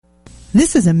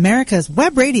This is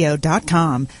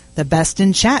americaswebradio.com, the best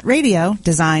in chat radio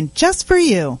designed just for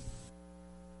you.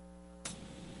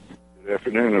 Good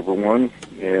afternoon, everyone,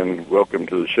 and welcome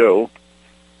to the show.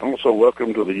 Also,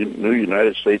 welcome to the new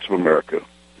United States of America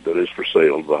that is for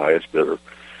sale to the highest bidder,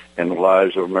 and the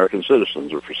lives of American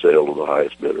citizens are for sale to the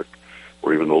highest bidder,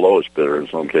 or even the lowest bidder in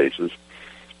some cases.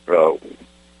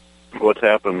 What's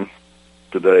happened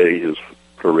today is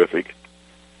horrific.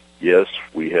 Yes,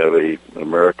 we have an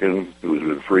American who has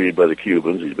been freed by the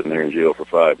Cubans. He's been there in jail for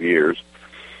 5 years.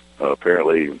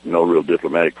 Apparently, no real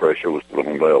diplomatic pressure was put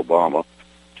on by Obama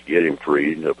to get him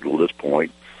freed up until this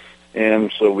point.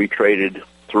 And so we traded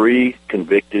 3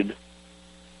 convicted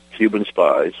Cuban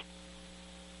spies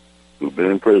who've been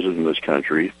in prison in this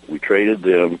country. We traded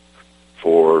them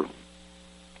for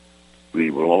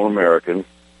the lone American,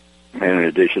 and in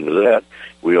addition to that,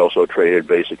 we also traded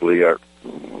basically our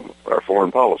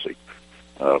foreign policy.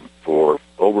 For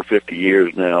over 50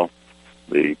 years now,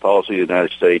 the policy of the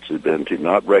United States has been to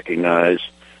not recognize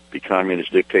the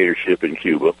communist dictatorship in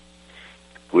Cuba,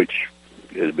 which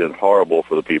has been horrible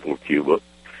for the people of Cuba.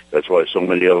 That's why so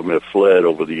many of them have fled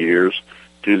over the years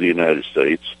to the United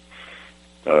States.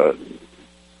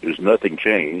 There's nothing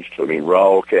changed. I mean,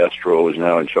 Raul Castro is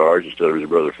now in charge instead of his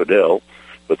brother Fidel,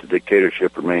 but the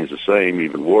dictatorship remains the same,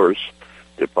 even worse,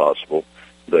 if possible.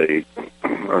 They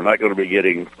are not going to be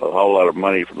getting a whole lot of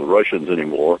money from the Russians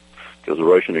anymore because the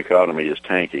Russian economy is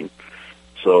tanking.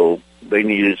 So they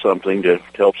needed something to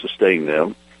help sustain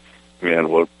them. And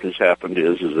what has happened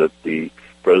is that the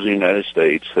President of the United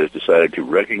States has decided to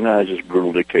recognize this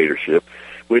brutal dictatorship,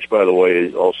 which, by the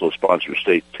way, also sponsors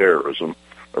state terrorism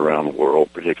around the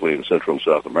world, particularly in Central and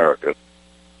South America.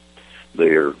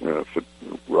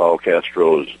 Raul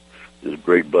Castro is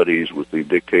great buddies with the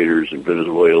dictators in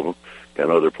Venezuela and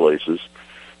other places,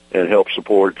 and help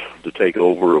support the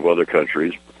takeover of other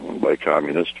countries by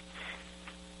communists.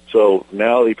 So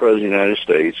now the President of the United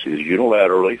States is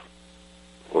unilaterally,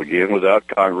 again without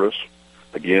Congress,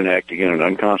 again acting in an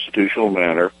unconstitutional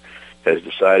manner, has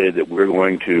decided that we're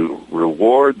going to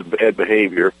reward the bad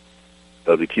behavior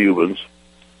of the Cubans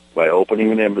by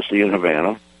opening an embassy in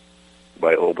Havana,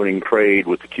 by opening trade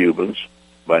with the Cubans,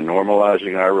 by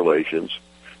normalizing our relations.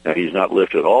 Now, he's not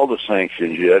lifted all the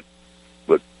sanctions yet,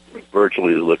 but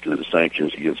virtually lifted the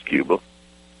sanctions against Cuba.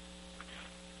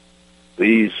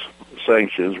 These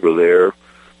sanctions were there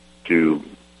to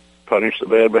punish the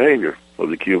bad behavior of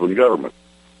the Cuban government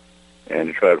and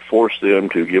to try to force them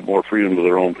to give more freedom to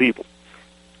their own people.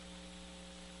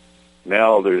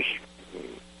 Now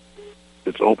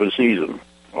it's open season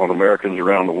on Americans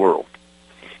around the world.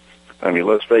 I mean,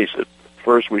 let's face it.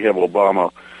 First, we have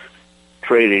Obama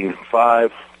trading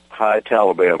 5 high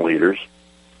Taliban leaders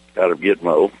out of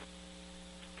Gitmo,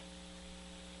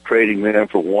 trading them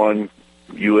for 1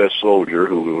 U.S. soldier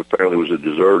who apparently was a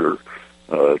deserter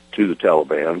to the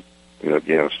Taliban in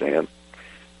Afghanistan.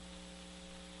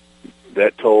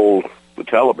 That told the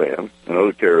Taliban and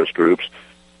other terrorist groups,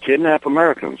 kidnap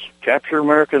Americans, capture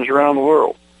Americans around the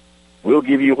world. We'll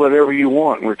give you whatever you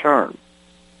want in return.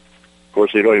 Of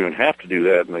course, they don't even have to do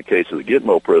that in the case of the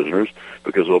Gitmo prisoners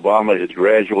because Obama is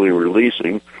gradually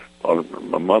releasing on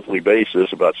a monthly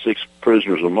basis about 6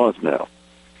 prisoners a month now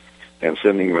and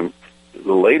sending them.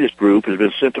 The latest group has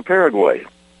been sent to Paraguay.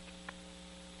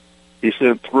 He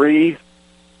sent 3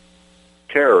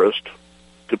 terrorists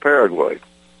to Paraguay,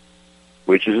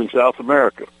 which is in South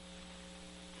America.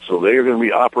 So they are going to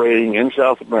be operating in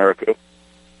South America.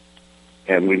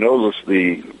 And we know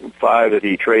the 5 that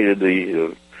he traded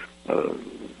the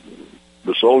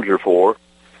soldier for,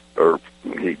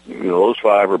 those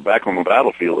 5 are back on the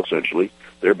battlefield, essentially.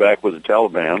 They're back with the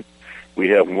Taliban. We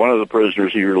have one of the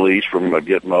prisoners he released from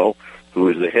Gitmo, who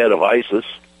is the head of ISIS,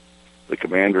 the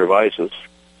commander of ISIS.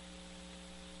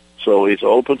 So it's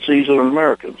open season on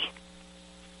Americans.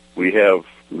 We have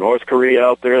North Korea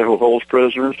out there who holds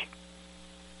prisoners,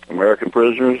 American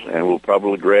prisoners, and will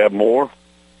probably grab more.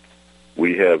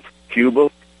 We have Cuba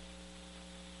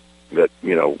that,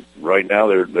 right now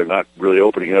they're not really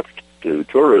opening up to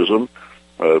tourism,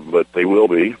 but they will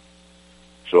be.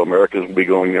 So Americans will be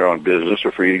going there on business,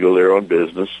 are free to go there on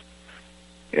business.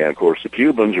 And, of course, the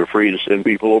Cubans are free to send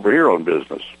people over here on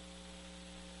business.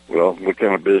 Well, what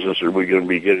kind of business are we going to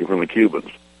be getting from the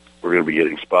Cubans? We're going to be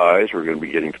getting spies. We're going to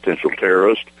be getting potential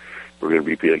terrorists. We're going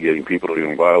to be getting people who are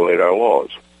going to violate our laws.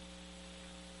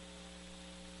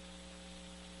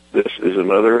 This is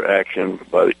another action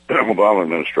by the Obama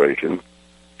administration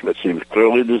that seems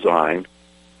clearly designed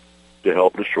to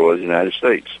help destroy the United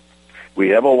States. We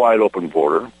have a wide open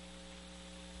border.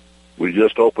 We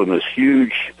just opened this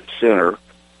huge center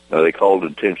Now, they call it a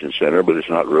detention center, but it's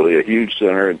not really a huge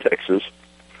center in Texas.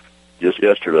 Just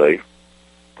yesterday,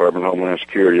 Department of Homeland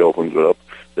Security opens up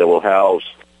that will house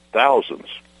thousands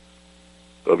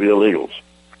of illegals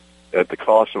at the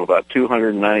cost of about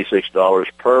 $296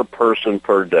 per person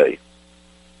per day.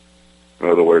 In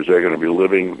other words, they're going to be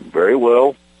living very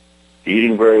well,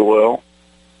 eating very well.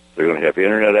 They're going to have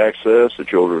internet access. The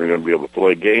children are going to be able to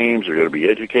play games. They're going to be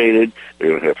educated. They're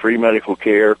going to have free medical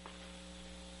care.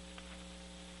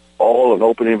 All an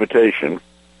open invitation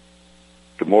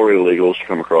to more illegals to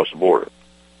come across the border.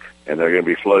 And they're going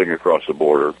to be flooding across the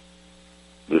border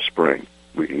this spring.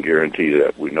 We can guarantee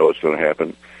that. We know it's going to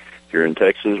happen here in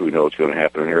Texas. We know it's going to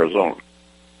happen in Arizona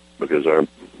because our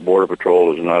Border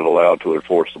Patrol is not allowed to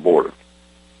enforce the border.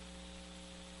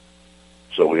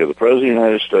 So we have the President of the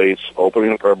United States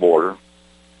opening up our border,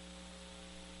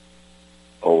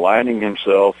 aligning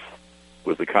himself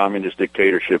with the communist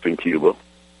dictatorship in Cuba,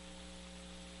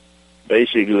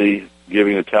 basically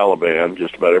giving the Taliban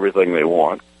just about everything they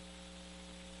want.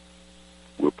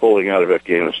 We're pulling out of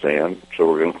Afghanistan, so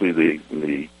we're going to include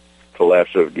the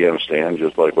collapse of Afghanistan,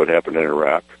 just like what happened in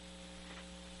Iraq.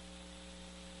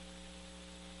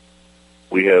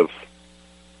 We have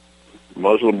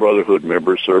Muslim Brotherhood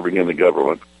members serving in the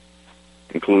government,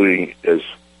 including as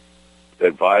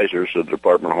advisors to the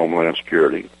Department of Homeland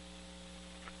Security.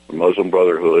 The Muslim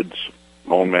Brotherhood's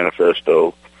own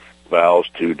manifesto vows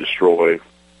to destroy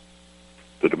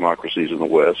the democracies in the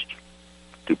West,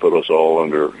 to put us all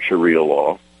under Sharia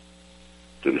law,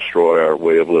 to destroy our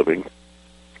way of living.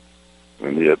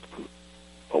 And yet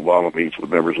Obama meets with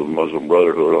members of the Muslim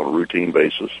Brotherhood on a routine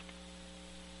basis.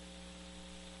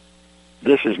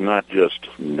 This is not just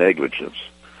negligence.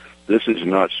 This is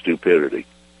not stupidity.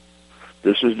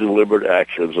 This is deliberate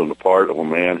actions on the part of a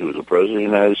man who is the President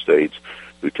of the United States,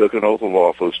 who took an oath of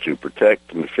office to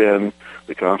protect and defend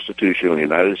the Constitution of the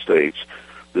United States.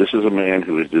 This is a man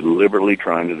who is deliberately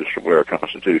trying to destroy our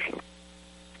Constitution.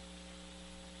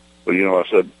 But, I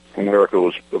said America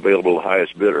was available to the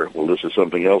highest bidder. Well, this is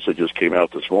something else that just came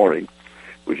out this morning,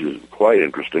 which is quite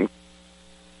interesting,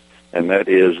 and that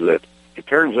is that it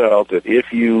turns out that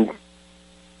if you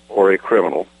are a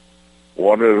criminal,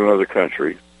 wanted in another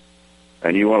country,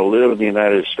 and you want to live in the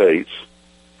United States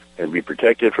and be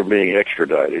protected from being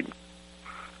extradited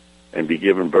and be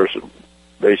given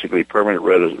basically permanent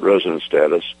resident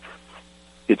status,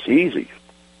 it's easy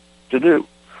to do.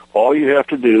 All you have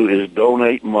to do is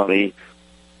donate money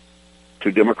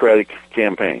to Democratic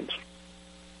campaigns.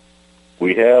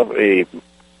 We have a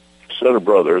set of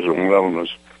brothers, and one of them is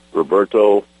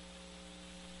Roberto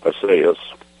Aceas.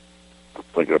 I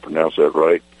think I pronounced that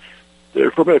right. They're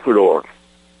from Ecuador.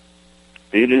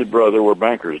 He and his brother were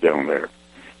bankers down there.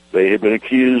 They had been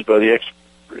accused by the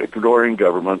Ecuadorian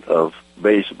government of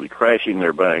basically crashing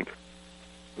their bank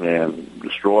and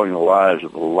destroying the lives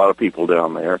of a lot of people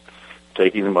down there,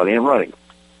 taking the money and running.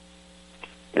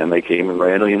 And they came and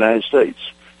ran to the United States.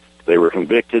 They were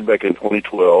convicted back in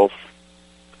 2012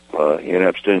 in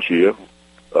absentia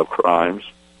of crimes,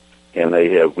 and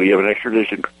we have an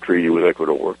extradition treaty with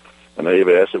Ecuador, and they have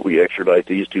asked that we extradite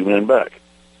these two men back.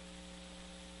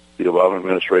 The Obama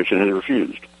administration has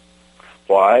refused.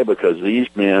 Why? Because these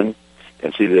men,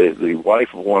 and see, the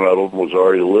wife of one of them was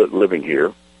already living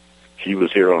here. She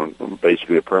was here on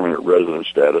basically a permanent resident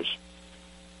status.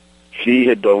 She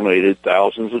had donated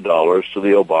thousands of dollars to the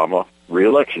Obama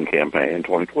re-election campaign in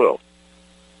 2012.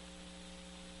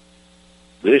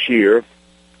 This year,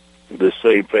 this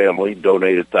same family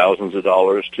donated thousands of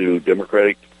dollars to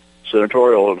Democratic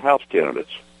senatorial and House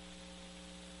candidates.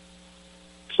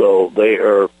 So they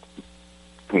are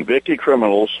convicted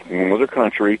criminals in another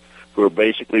country who are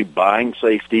basically buying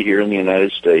safety here in the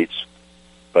United States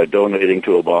by donating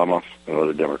to Obama and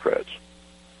other Democrats.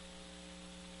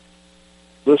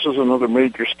 This is another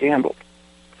major scandal.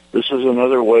 This is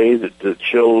another way that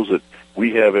shows that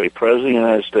we have a president of the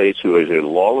United States who is a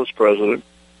lawless president,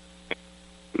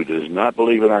 who does not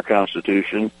believe in our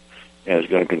Constitution, and is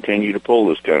going to continue to pull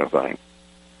this kind of thing.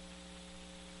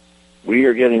 We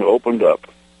are getting opened up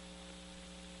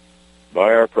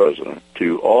by our president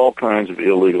to all kinds of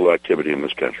illegal activity in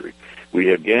this country. We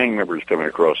have gang members coming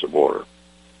across the border.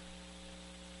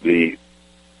 The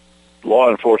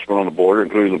law enforcement on the border,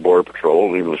 including the Border Patrol,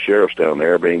 and even the sheriffs down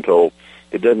there, are being told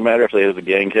it doesn't matter if they have the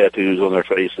gang tattoos on their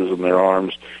faces and their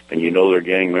arms, and you know they're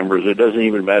gang members. It doesn't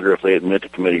even matter if they admit to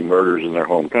committing murders in their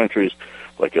home countries,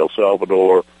 like El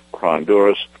Salvador or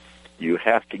Honduras. You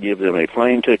have to give them a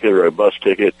plane ticket or a bus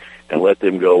ticket and let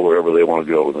them go wherever they want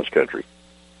to go in this country,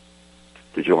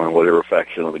 to join whatever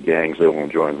faction of the gangs they want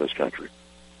to join in this country.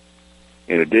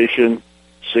 In addition,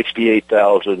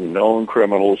 68,000 known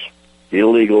criminals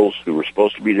illegals who were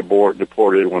supposed to be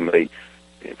deported when they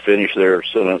finish their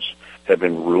sentence have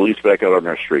been released back out on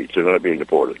our streets. They're not being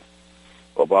deported.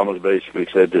 Obama's basically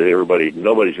said to everybody,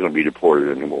 nobody's going to be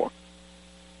deported anymore.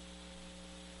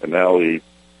 And now the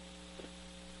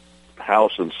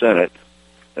House and Senate,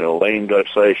 in a lame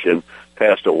Dutch session,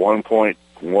 passed a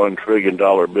 $1.1 trillion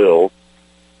bill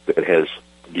that has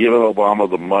given Obama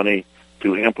the money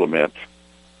to implement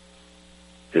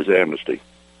his amnesty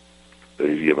that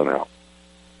he's given out.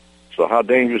 So how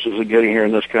dangerous is it getting here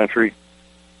in this country?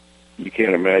 You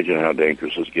can't imagine how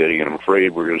dangerous it's getting, and I'm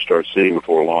afraid we're going to start seeing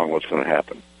before long what's going to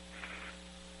happen.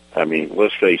 I mean,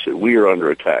 let's face it, we are under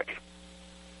attack.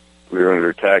 We are under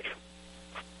attack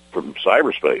from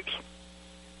cyberspace.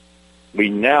 We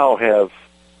now have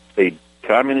a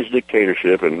communist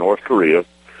dictatorship in North Korea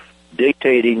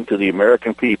dictating to the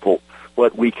American people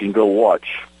what we can go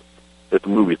watch at the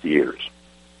movie theaters.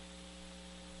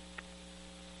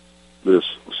 This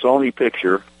Sony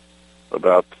picture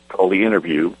called The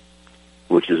Interview,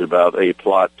 which is about a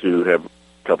plot to have a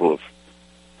couple of,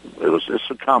 it's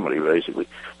a comedy basically,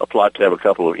 a plot to have a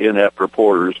couple of inept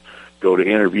reporters go to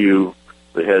interview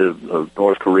the head of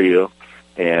North Korea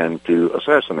and to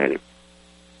assassinate him.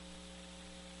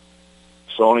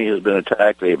 Sony has been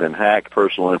attacked. They've been hacked.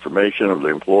 Personal information of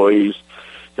their employees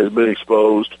has been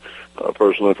exposed.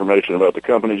 Personal information about the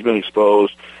company has been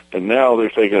exposed. And now the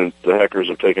hackers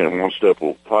have taken it one step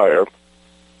higher.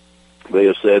 They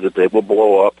have said that they will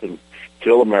blow up and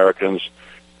kill Americans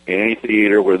in any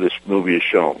theater where this movie is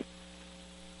shown.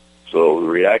 So the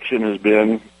reaction has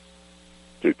been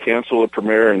to cancel the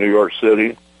premiere in New York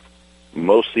City.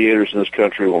 Most theaters in this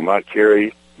country will not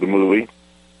carry the movie.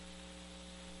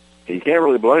 You can't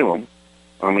really blame them.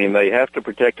 I mean, they have to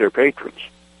protect their patrons.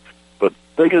 But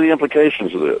think of the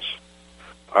implications of this.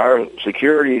 Our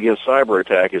security against cyber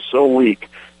attack is so weak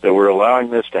that we're allowing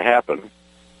this to happen.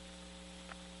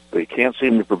 They can't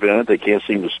seem to prevent it. They can't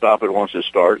seem to stop it once it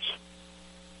starts.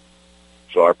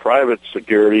 So our private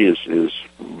security is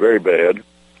very bad.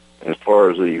 As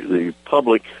far as the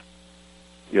public,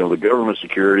 the government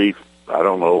security, I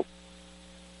don't know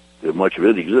if much of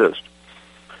it exists.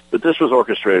 But this was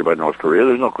orchestrated by North Korea.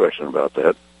 There's no question about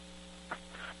that.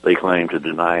 They claim to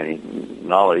deny any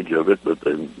knowledge of it, but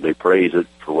they praise it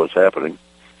for what's happening.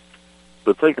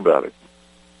 But think about it.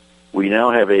 We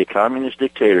now have a communist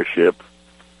dictatorship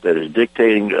that is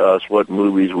dictating to us what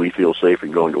movies we feel safe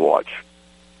in going to watch,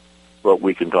 what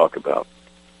we can talk about.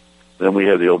 Then we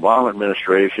have the Obama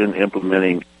administration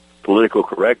implementing political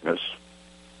correctness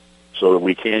so that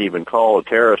we can't even call a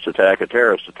terrorist attack a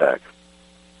terrorist attack.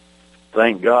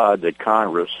 Thank God that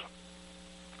Congress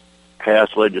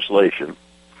passed legislation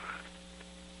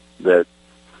that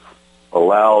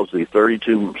allows the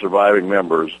 32 surviving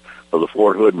members of the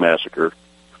Fort Hood massacre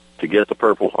to get the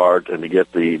Purple Heart and to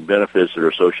get the benefits that are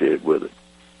associated with it.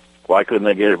 Why couldn't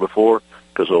they get it before?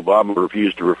 Because Obama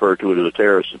refused to refer to it as a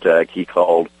terrorist attack. He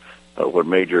called what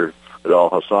Major Adal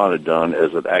Hassan had done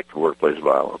as an act of workplace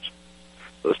violence.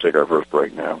 Let's take our first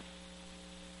break now.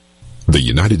 The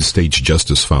United States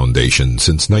Justice Foundation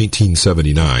since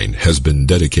 1979 has been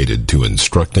dedicated to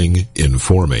instructing,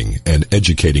 informing, and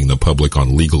educating the public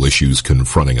on legal issues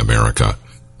confronting America.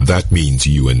 That means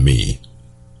you and me.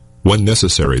 When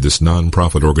necessary, this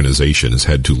nonprofit organization has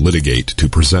had to litigate to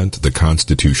present the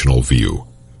constitutional view.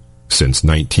 Since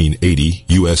 1980,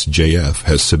 USJF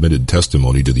has submitted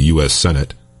testimony to the U.S.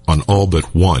 Senate on all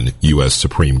but one U.S.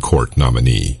 Supreme Court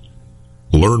nominee.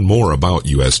 Learn more about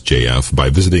USJF by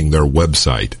visiting their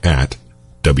website at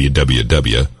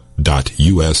www.usjf.net.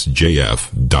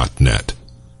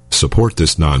 Support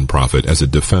this nonprofit as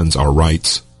it defends our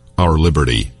rights, our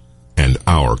liberty, and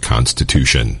our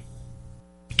Constitution.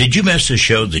 Did you miss a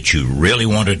show that you really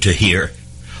wanted to hear?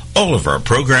 All of our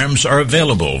programs are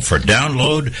available for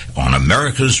download on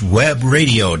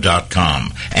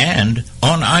americaswebradio.com and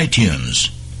on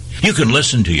iTunes. You can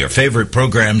listen to your favorite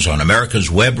programs on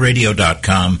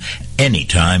americaswebradio.com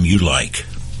anytime you like.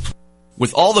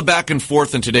 With all the back and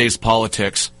forth in today's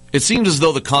politics, it seems as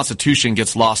though the Constitution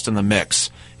gets lost in the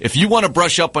mix. If you want to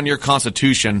brush up on your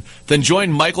Constitution, then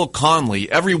join Michael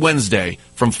Conley every Wednesday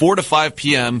from 4 to 5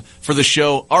 p.m. for the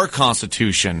show Our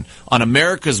Constitution on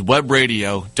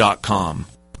americaswebradio.com.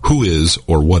 Who is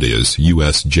or what is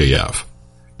USJF?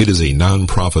 It is a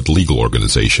nonprofit legal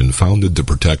organization founded to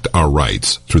protect our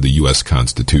rights through the U.S.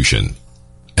 Constitution.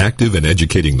 Active in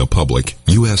educating the public,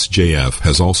 USJF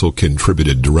has also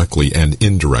contributed directly and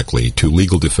indirectly to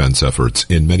legal defense efforts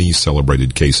in many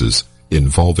celebrated cases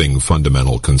involving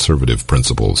fundamental conservative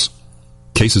principles.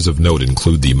 Cases of note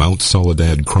include the Mount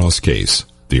Soledad Cross case,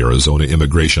 the Arizona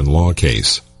immigration law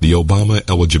case, the Obama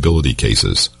eligibility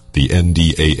cases, the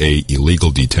NDAA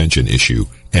illegal detention issue,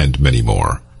 and many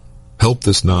more. Help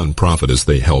this nonprofit as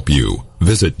they help you.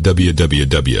 Visit www.usjf.net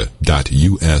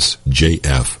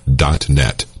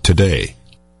today.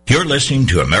 You're listening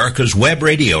to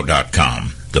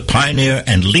AmericasWebRadio.com, the pioneer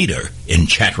and leader in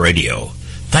chat radio.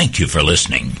 Thank you for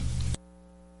listening.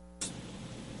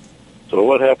 So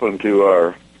what happened to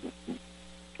our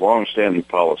long-standing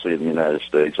policy in the United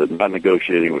States of not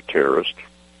negotiating with terrorists,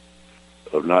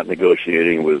 of not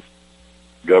negotiating with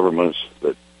governments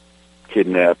that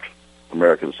kidnapped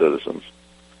American citizens,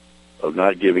 of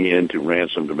not giving in to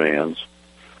ransom demands,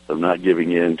 of not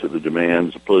giving in to the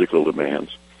demands, the political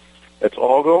demands? That's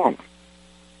all gone.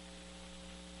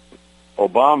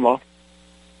 Obama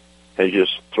has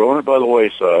just thrown it by the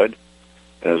wayside,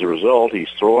 and as a result, he's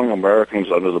throwing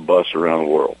Americans under the bus around the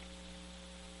world.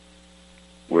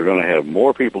 We're going to have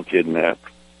more people kidnapped.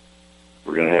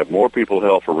 We're going to have more people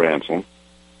held for ransom.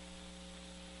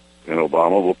 And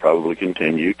Obama will probably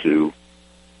continue to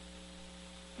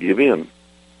give in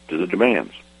to the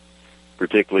demands,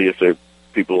 particularly if they're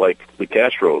people like the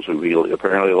Castros, who he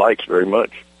apparently likes very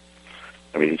much.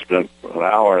 I mean, he spent an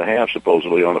hour and a half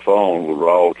supposedly on the phone with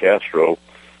Raul Castro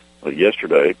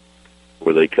yesterday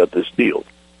where they cut this deal.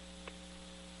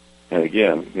 And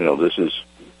again, you know, this is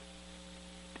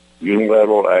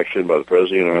unilateral action by the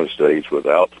President of the United States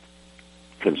without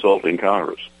consulting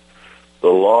Congress. The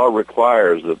law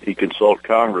requires that he consult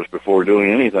Congress before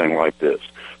doing anything like this.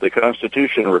 The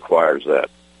Constitution requires that.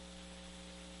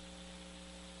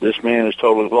 This man is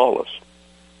totally lawless.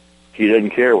 He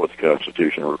doesn't care what the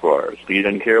Constitution requires. He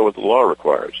doesn't care what the law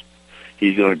requires.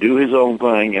 He's going to do his own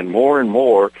thing, and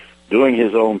more, doing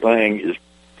his own thing is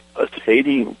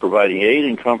providing aid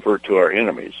and comfort to our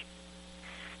enemies,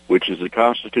 which is the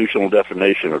constitutional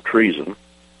definition of treason.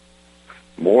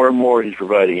 More and more, he's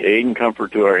providing aid and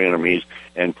comfort to our enemies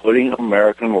and putting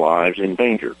American lives in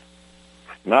danger,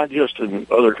 not just in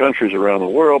other countries around the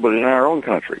world, but in our own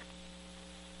country.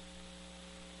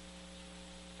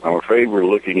 I'm afraid we're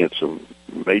looking at some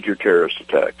major terrorist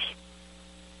attacks.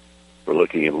 We're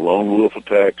looking at lone wolf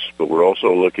attacks, but we're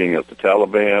also looking at the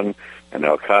Taliban and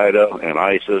Al-Qaeda and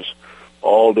ISIS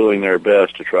all doing their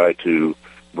best to try to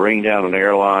bring down an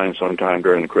airline sometime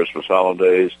during the Christmas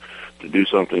holidays to do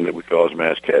something that would cause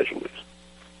mass casualties.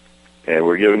 And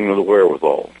we're giving them the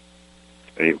wherewithal.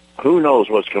 And who knows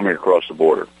what's coming across the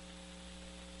border?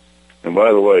 And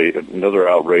by the way, another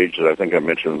outrage that I think I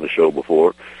mentioned in the show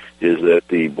before is that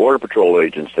the Border Patrol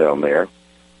agents down there,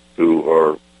 who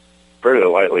are fairly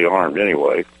lightly armed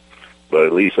anyway, but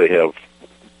at least they have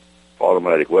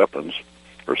automatic weapons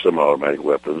or semi-automatic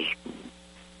weapons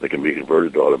that can be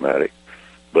converted to automatic,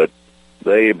 but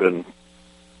they have been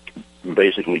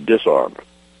basically disarmed,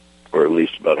 or at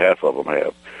least about half of them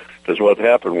have. Because what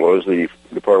happened was the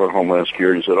Department of Homeland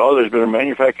Security said, there's been a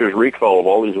manufacturer's recall of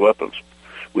all these weapons.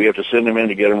 We have to send them in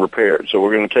to get them repaired. So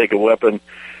we're going to take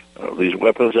these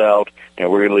weapons out,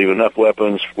 and we're going to leave enough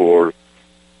weapons for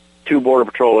 2 Border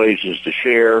Patrol agents to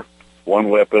share one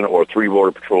weapon, or 3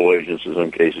 Border Patrol agents in some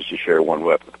cases to share one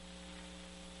weapon.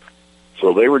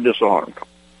 So they were disarmed.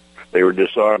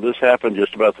 This happened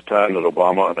just about the time that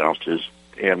Obama announced his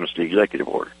amnesty executive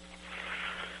order.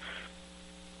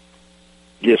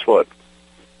 Guess what?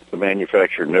 The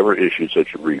manufacturer never issued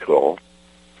such a recall.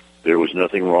 There was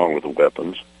nothing wrong with the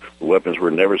weapons. The weapons were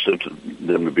never sent to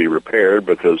them to be repaired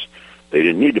because they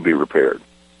didn't need to be repaired.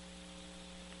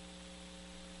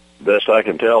 Best I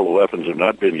can tell, the weapons have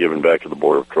not been given back to the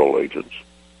Border Patrol agents.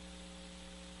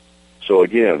 So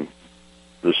again,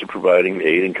 this is providing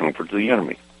aid and comfort to the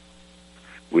enemy.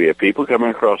 We have people coming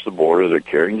across the border that are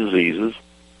carrying diseases.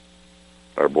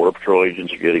 Our Border Patrol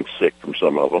agents are getting sick from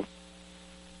some of them.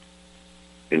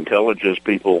 Intelligence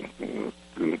people in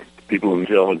the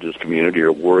intelligence community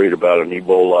are worried about an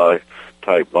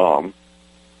Ebola-type bomb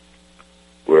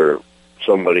where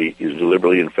somebody is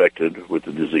deliberately infected with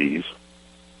the disease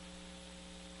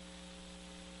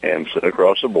and sent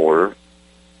across the border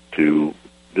to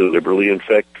deliberately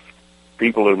infect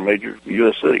people in a major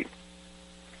U.S. city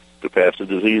to pass the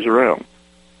disease around.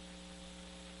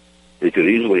 It could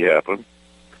easily happen.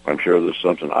 I'm sure there's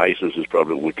something ISIS is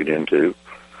probably looking into.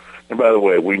 And by the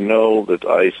way, we know that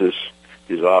ISIS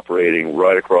is operating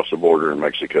right across the border in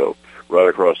Mexico, right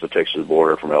across the Texas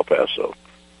border from El Paso.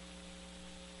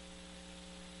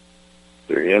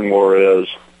 They're in Juarez.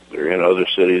 They're in other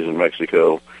cities in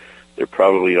Mexico. They're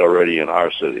probably already in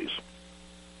our cities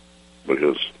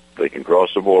because they can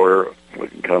cross the border, they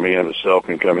can come in, the cell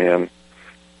can come in,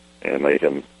 and they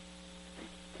can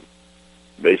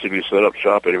basically set up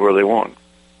shop anywhere they want.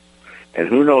 And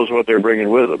who knows what they're bringing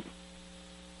with them.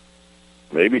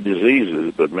 maybe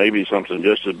diseases, but maybe something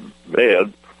just as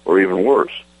bad or even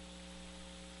worse.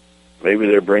 Maybe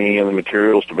they're bringing in the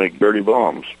materials to make dirty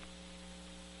bombs.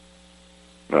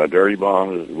 Now, a dirty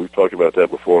bomb, we've talked about that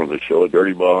before on the show. A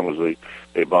dirty bomb is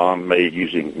a bomb made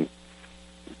using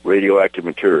radioactive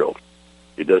material.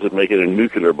 It doesn't make it a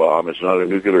nuclear bomb. It's not a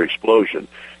nuclear explosion.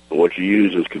 But what you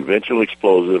use is conventional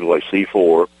explosive like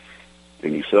C4,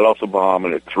 and you set off the bomb,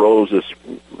 and it throws this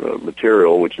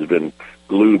material, which has been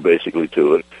glued basically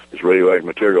to it. This radioactive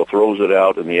material throws it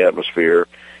out in the atmosphere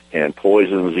and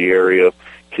poisons the area,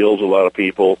 kills a lot of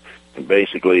people, and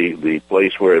basically the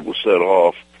place where it was set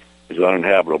off is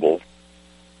uninhabitable.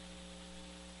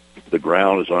 The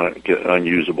ground is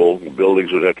unusable. The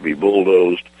buildings would have to be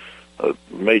bulldozed.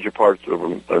 Major parts of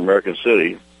an American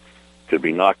city could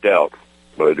be knocked out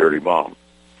by a dirty bomb.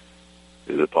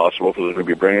 Is it possible for them to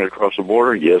be bringing it across the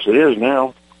border? Yes, it is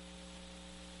now.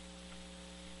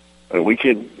 And we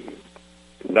can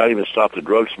not even stop the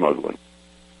drug smuggling.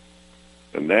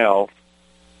 And now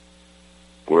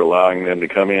we're allowing them to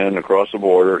come in across the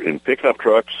border in pickup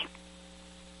trucks.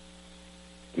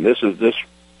 And this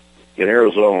in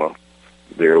Arizona.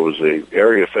 There was an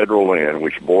area of federal land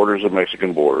which borders the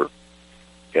Mexican border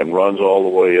and runs all the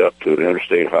way up to an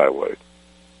interstate highway.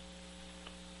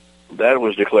 That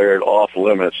was declared off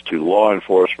limits to law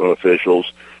enforcement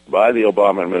officials by the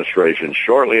Obama administration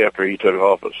shortly after he took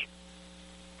office.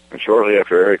 And shortly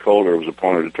after Eric Holder was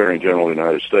appointed Attorney General of the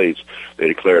United States, they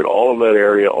declared all of that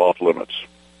area off limits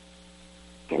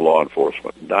to law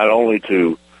enforcement, not only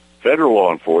to federal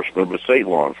law enforcement, but state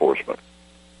law enforcement.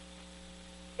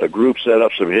 A group set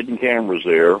up some hidden cameras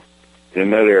there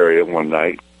in that area one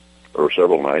night, or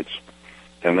several nights,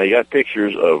 and they got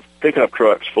pictures of pickup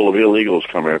trucks full of illegals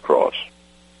coming across,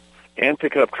 and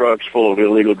pickup trucks full of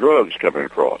illegal drugs coming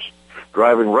across,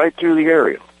 driving right through the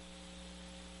area,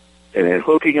 and then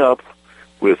hooking up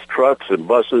with trucks and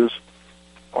buses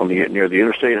near the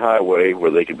interstate highway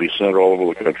where they could be sent all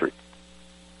over the country.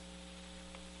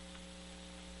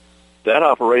 That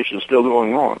operation is still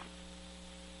going on.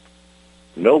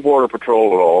 No border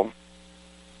patrol at all.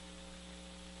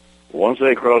 Once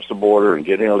they cross the border and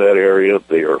get into that area,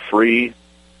 they are free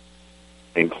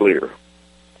and clear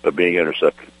of being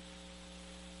intercepted.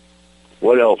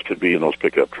 What else could be in those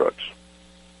pickup trucks?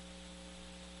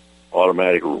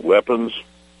 Automatic weapons,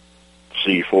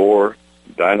 C4,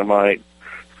 dynamite,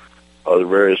 other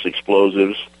various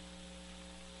explosives,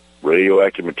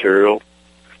 radioactive material,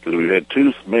 because we've had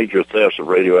 2 major thefts of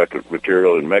radioactive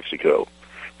material in Mexico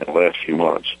in the last few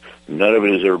months. None of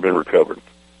it has ever been recovered.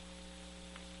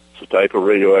 It's a type of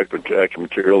radioactive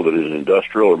material that is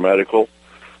industrial or medical,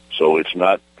 so it's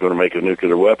not going to make a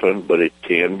nuclear weapon, but it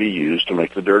can be used to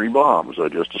make the dirty bombs I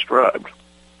just described.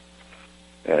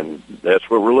 And that's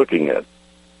what we're looking at.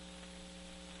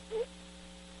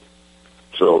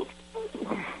 So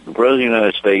the President of the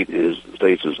United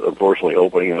States is unfortunately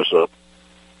opening us up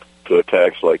to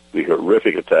attacks like the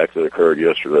horrific attack that occurred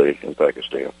yesterday in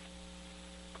Pakistan.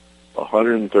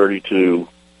 132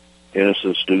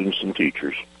 innocent students and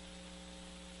teachers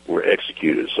were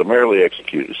executed, summarily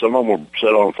executed. Some of them were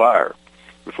set on fire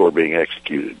before being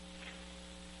executed.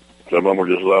 Some of them were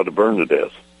just allowed to burn to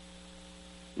death.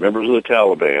 Members of the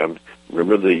Taliban,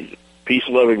 remember the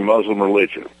peace-loving Muslim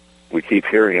religion. We keep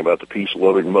hearing about the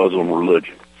peace-loving Muslim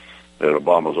religion that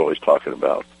Obama's always talking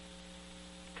about.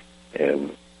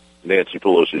 And Nancy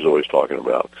Pelosi's always talking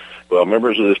about. Well,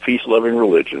 members of this peace-loving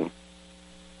religion,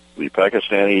 the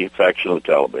Pakistani faction of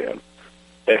the Taliban,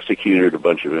 executed a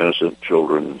bunch of innocent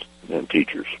children and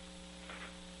teachers.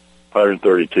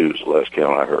 132 is the last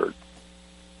count I heard.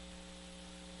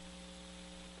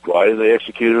 Why did they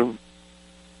execute them?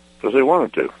 Because they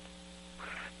wanted to.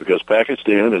 Because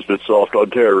Pakistan has been soft on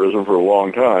terrorism for a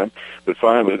long time, but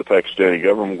finally the Pakistani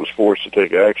government was forced to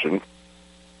take action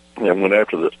and went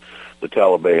after the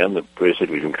Taliban that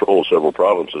basically controls several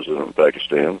provinces in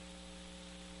Pakistan.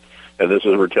 And this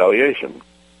is a retaliation.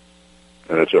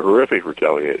 And it's a horrific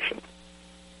retaliation.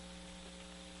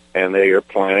 And they are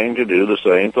planning to do the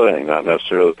same thing, not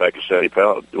necessarily the Pakistani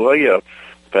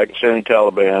Pakistani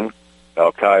Taliban,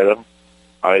 Al-Qaeda,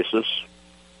 ISIS,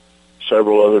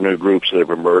 several other new groups that have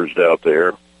emerged out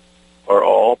there are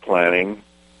all planning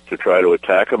to try to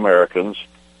attack Americans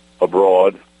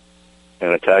abroad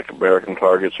and attack American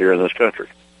targets here in this country.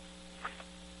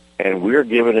 And we're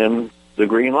giving them the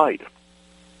green light.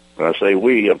 When I say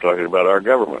we, I'm talking about our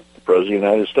government. The President of the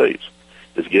United States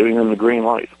is giving them the green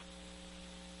light.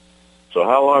 So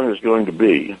how long is it going to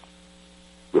be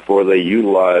before they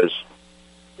utilize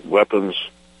weapons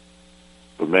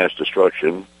of mass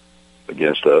destruction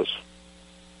against us,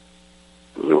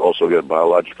 They've also got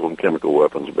biological and chemical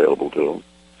weapons available to them.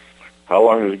 How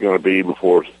long is it going to be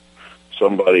before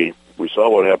somebody, we saw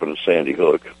what happened at Sandy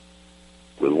Hook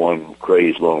with one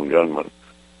crazed lone gunman.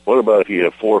 What about if you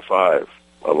have 4 or 5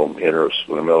 of them in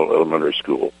an elementary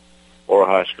school or a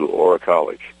high school or a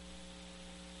college?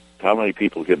 How many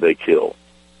people could they kill?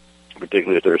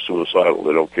 Particularly if they're suicidal.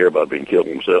 They don't care about being killed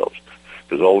themselves.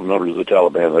 Because all the members of the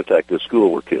Taliban that attacked this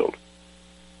school were killed.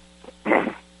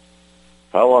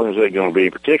 How long is that going to be?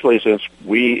 Particularly since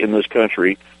we in this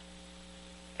country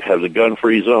have the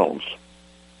gun-free zones.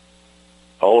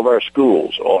 All of our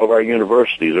schools, all of our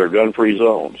universities are gun-free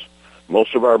zones.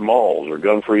 Most of our malls are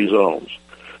gun-free zones.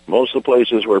 Most of the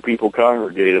places where people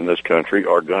congregate in this country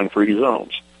are gun-free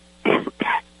zones.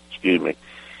 Excuse me.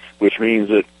 Which means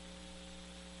that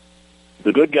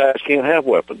the good guys can't have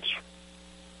weapons.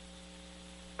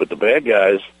 But the bad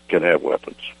guys can have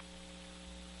weapons.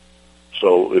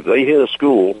 So if they hit a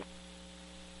school,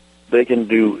 they can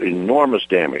do enormous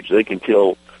damage. They can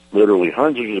kill literally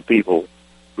hundreds of people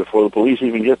before the police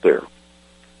even get there,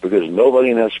 because nobody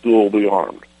in that school will be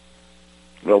armed.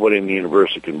 Nobody in the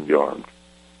university can be armed.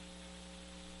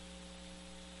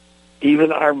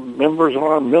 Even our members of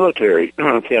our military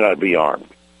cannot be armed.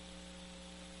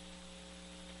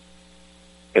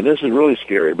 And this is really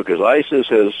scary because ISIS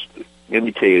has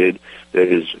indicated that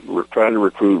it is trying to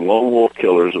recruit lone wolf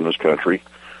killers in this country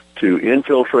to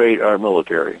infiltrate our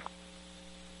military.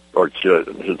 Or I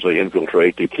should say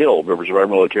infiltrate, to kill members of our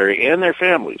military and their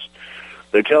families.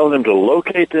 They're telling them to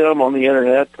locate them on the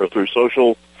Internet or through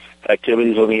social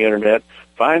activities on the Internet,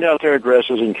 find out their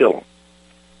addresses, and kill them.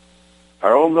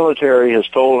 Our own military has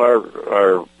told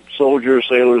our soldiers,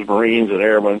 sailors, Marines, and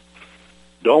airmen,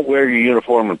 don't wear your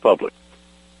uniform in public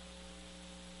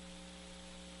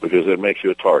because it makes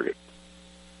you a target.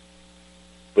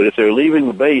 But if they're leaving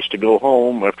the base to go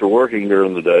home after working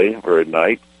during the day or at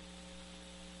night,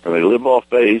 and they live off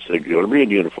base, they're going to be in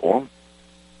uniform.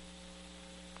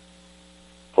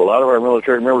 A lot of our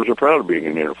military members are proud of being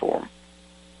in uniform.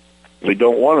 We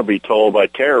don't want to be told by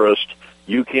terrorists,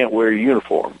 you can't wear your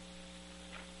uniform.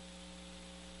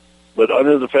 But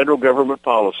under the federal government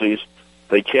policies,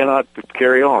 they cannot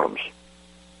carry arms.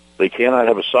 They cannot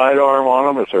have a sidearm on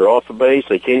them if they're off the base.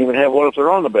 They can't even have one if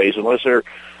they're on the base unless they're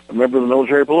a member of the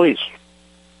military police.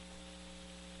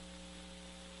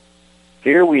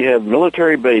 Here we have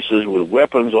military bases with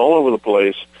weapons all over the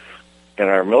place, and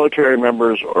our military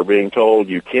members are being told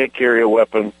you can't carry a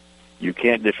weapon, you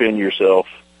can't defend yourself.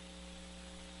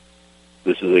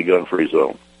 This is a gun-free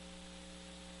zone.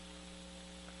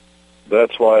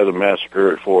 That's why the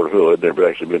massacre at Fort Hood, there have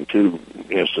actually been 2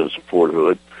 incidents at Fort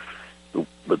Hood,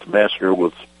 but the massacre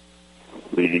with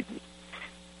the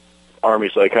Army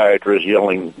psychiatrist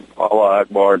yelling, Allah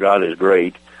Akbar, God is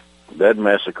great, that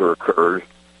massacre occurred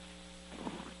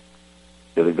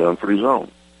in a gun-free zone.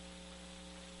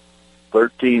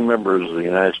 13 members of the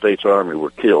United States Army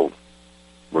were killed,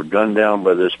 were gunned down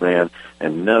by this man,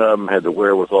 and none of them had the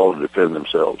wherewithal to defend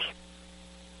themselves.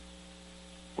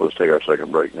 Let's take our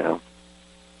second break now.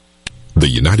 The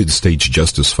United States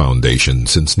Justice Foundation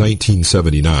since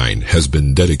 1979 has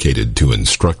been dedicated to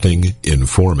instructing,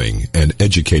 informing, and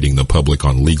educating the public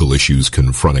on legal issues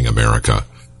confronting America.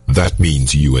 That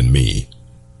means you and me.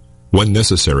 When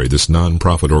necessary, this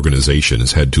non-profit organization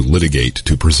has had to litigate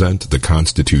to present the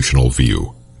constitutional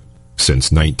view.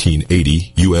 Since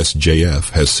 1980, USJF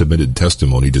has submitted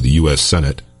testimony to the U.S.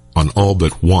 Senate on all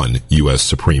but one U.S.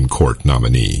 Supreme Court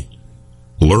nominee.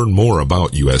 Learn more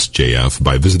about USJF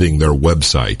by visiting their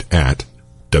website at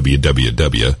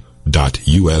www.usjf.net.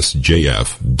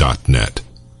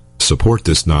 Support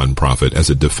this nonprofit as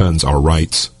it defends our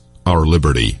rights, our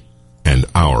liberty, and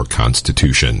our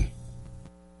Constitution.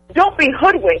 Don't be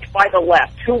hoodwinked by the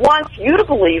left, who wants you to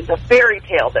believe the fairy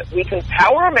tale that we can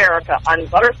power America on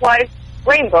butterflies,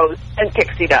 rainbows, and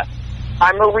pixie dust.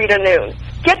 I'm Marita Noon.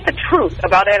 Get the truth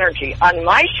about energy on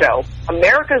my show,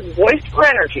 America's Voice for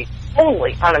Energy,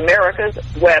 only on America's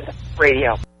Web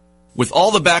Radio. With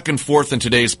all the back and forth in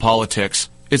today's politics,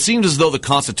 it seems as though the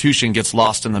Constitution gets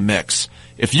lost in the mix.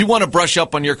 If you want to brush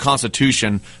up on your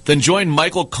Constitution, then join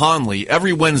Michael Conley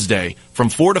every Wednesday from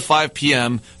 4 to 5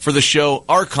 p.m. for the show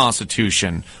Our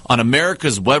Constitution on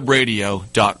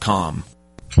americaswebradio.com.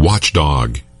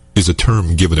 Watchdog is a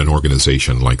term given an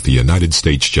organization like the United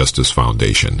States Justice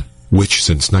Foundation, which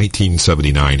since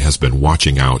 1979 has been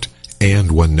watching out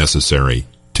and, when necessary,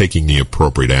 taking the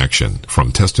appropriate action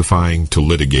from testifying to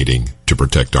litigating to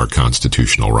protect our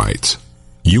constitutional rights.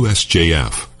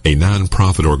 USJF, a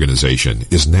non-profit organization,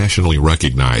 is nationally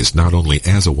recognized not only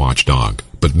as a watchdog,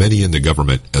 but many in the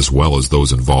government, as well as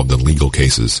those involved in legal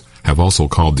cases, have also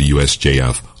called the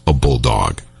USJF a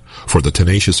bulldog, for the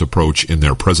tenacious approach in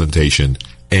their presentation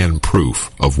and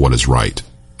proof of what is right.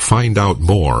 Find out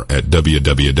more at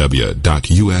www.usjf.net.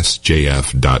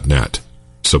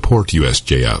 Support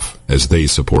USJF as they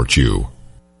support you.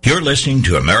 You're listening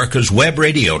to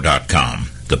AmericasWebRadio.com,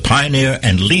 the pioneer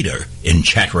and leader in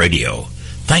chat radio.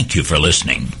 Thank you for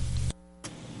listening.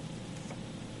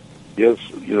 Yes,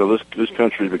 this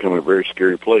country has become a very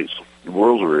scary place. The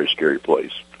world's a very scary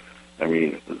place. I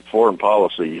mean, foreign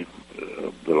policy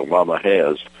that Obama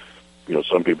has,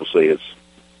 some people say it's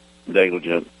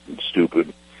negligent and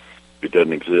stupid. It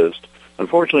doesn't exist.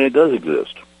 Unfortunately, it does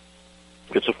exist.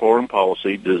 It's a foreign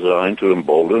policy designed to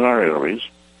embolden our enemies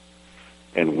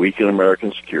and weaken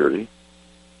American security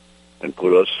and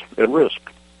put us at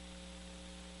risk.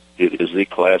 It is the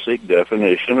classic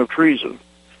definition of treason,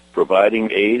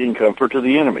 providing aid and comfort to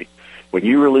the enemy. When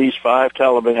you release 5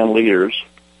 Taliban leaders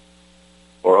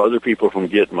or other people from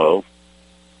Gitmo,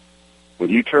 when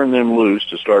you turn them loose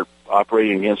to start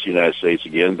operating against the United States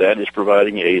again, that is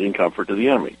providing aid and comfort to the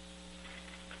enemy.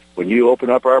 When you open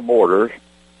up our border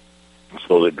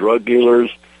so that drug dealers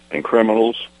and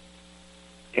criminals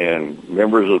and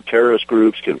members of terrorist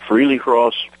groups can freely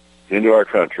cross into our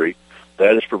country,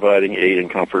 that is providing aid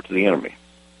and comfort to the enemy.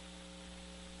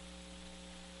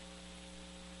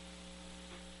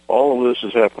 All of this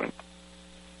is happening.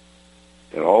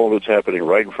 And all of it's happening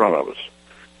right in front of us.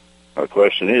 Our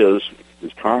question is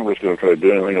Congress going to try to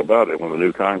do anything about it when the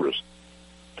new Congress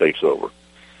takes over?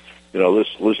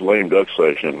 This lame duck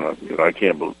session, I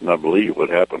can't not believe what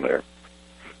happened there.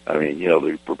 I mean,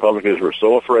 the Republicans were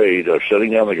so afraid of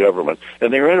shutting down the government,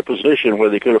 and they were in a position where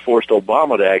they could have forced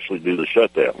Obama to actually do the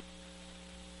shutdown.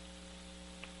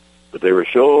 But they were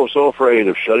so afraid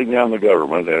of shutting down the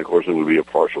government, and of course it would be a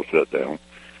partial shutdown,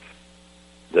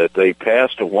 that they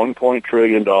passed a $1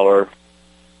 trillion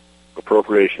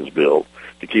appropriations bill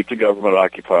to keep the government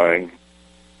occupying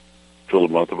till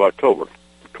the month of October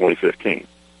 2015.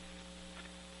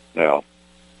 Now,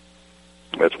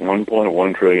 that's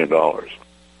 $1.1 trillion.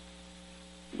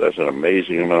 That's an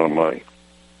amazing amount of money.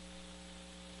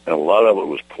 And a lot of it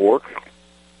was pork.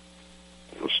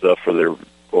 It was stuff for their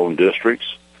own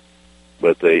districts.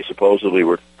 But they supposedly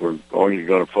were only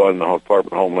going to fund the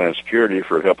Department of Homeland Security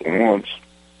for a couple of months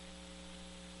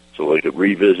so they could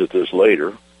revisit this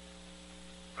later.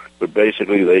 But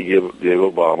basically they gave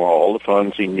Obama all the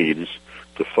funds he needs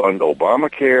to fund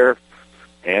Obamacare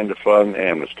and to fund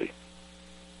amnesty.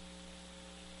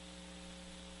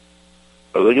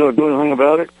 Are they going to do anything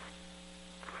about it?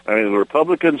 I mean, the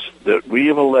Republicans that we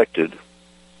have elected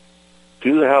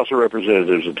to the House of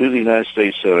Representatives and to the United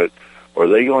States Senate, are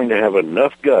they going to have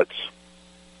enough guts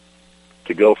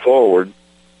to go forward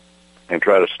and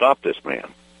try to stop this man?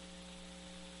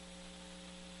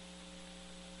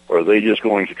 Or are they just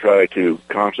going to try to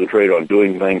concentrate on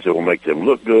doing things that will make them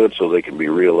look good so they can be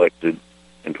reelected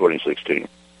in 2016?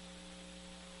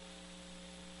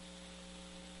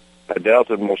 I doubt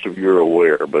that most of you are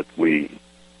aware, but we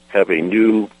have a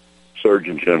new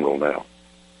Surgeon General now.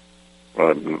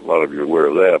 Well, a lot of you are aware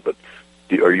of that, but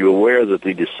are you aware that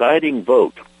the deciding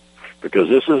vote, because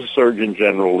this is a Surgeon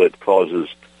General that causes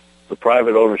the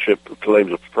private ownership,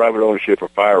 claims of private ownership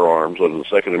of firearms under the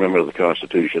Second Amendment of the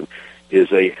Constitution, is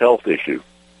a health issue,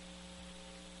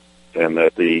 and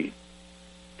that the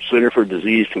Center for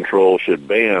Disease Control should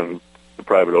ban the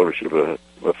private ownership of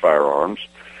firearms.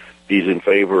 He's in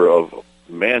favor of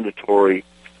mandatory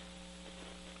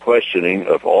questioning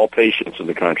of all patients in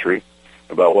the country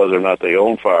about whether or not they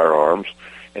own firearms,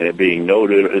 and it being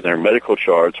noted in their medical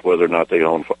charts whether or not they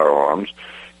own firearms.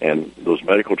 And those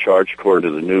medical charts, according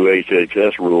to the new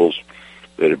HHS rules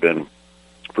that have been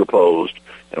proposed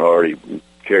and already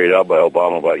carried out by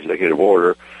Obama by executive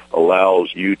order,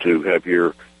 allows you to have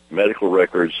your medical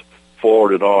records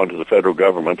forwarded on to the federal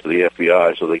government, to the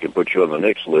FBI, so they can put you on the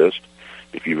NICS list.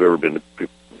 If you've ever been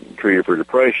treated for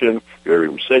depression, if you ever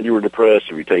even said you were depressed,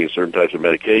 if you're taking certain types of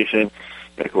medication,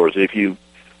 and of course, if you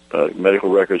medical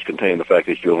records contain the fact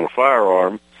that you own a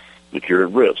firearm, that you're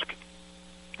at risk.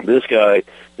 This guy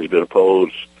has been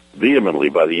opposed vehemently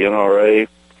by the NRA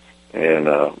and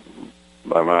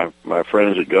by my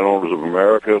friends at Gun Owners of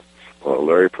America,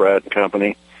 Larry Pratt and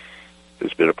Company.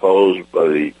 It's been opposed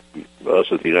by us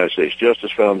at the United States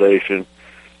Justice Foundation.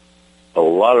 A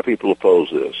lot of people oppose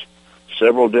this.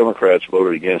 Several Democrats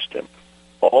voted against him.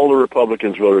 All the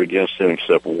Republicans voted against him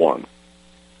except one.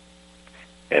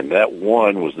 And that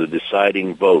one was the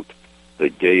deciding vote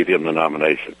that gave him the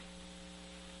nomination.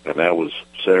 And that was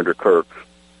Senator Kirk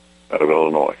out of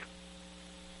Illinois.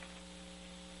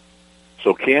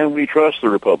 So can we trust the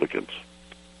Republicans?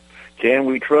 Can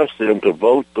we trust them to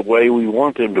vote the way we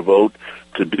want them to vote,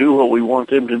 to do what we want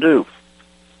them to do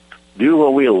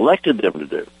what we elected them to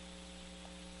do?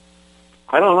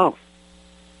 I don't know.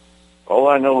 All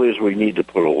I know is we need to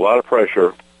put a lot of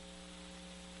pressure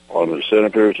on the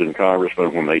senators and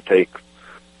congressmen when they take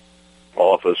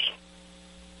office,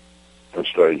 and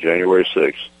starting January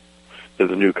 6th, that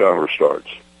the new Congress starts.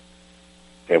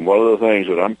 And one of the things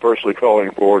that I'm personally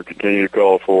calling for, continue to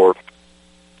call for,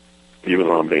 even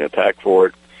though I'm being attacked for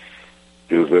it,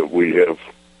 is that we have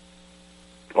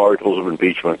articles of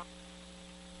impeachment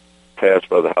passed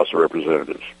by the House of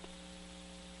Representatives.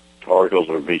 Articles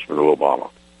of impeachment of Obama.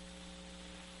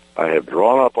 I have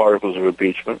drawn up articles of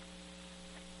impeachment.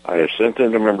 I have sent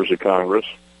them to members of Congress.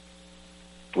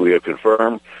 We have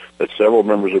confirmed that several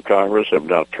members of Congress have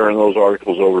now turned those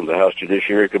articles over to the House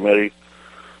Judiciary Committee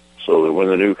so that when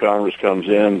the new Congress comes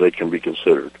in, they can be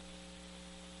considered.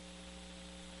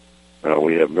 Now,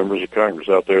 we have members of Congress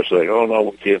out there saying, oh, no,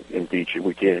 we can't impeach him.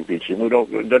 We can't impeach him. It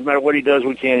doesn't matter what he does,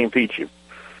 we can't impeach him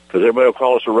because everybody will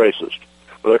call us a racist.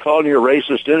 Well, they're calling you a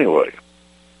racist anyway.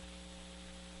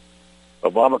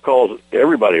 Obama calls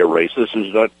everybody a racist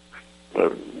who's not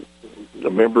a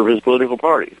member of his political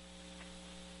party.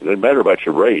 It doesn't matter about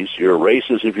your race. You're a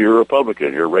racist if you're a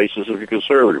Republican. You're a racist if you're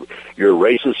conservative. You're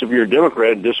a racist if you're a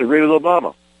Democrat and disagree with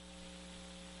Obama.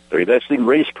 I mean, that's the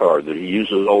race card that he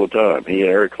uses all the time, he and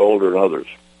Eric Holder and others.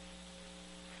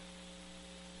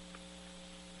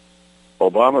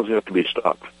 Obama's got to be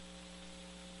stopped.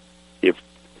 If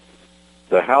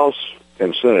the House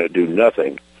and Senate do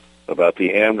nothing about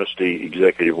the amnesty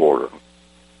executive order,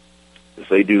 if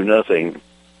they do nothing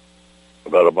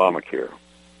about Obamacare,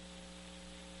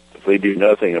 if they do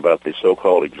nothing about the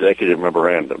so-called executive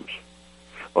memorandums,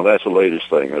 well, that's the latest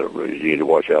thing that you need to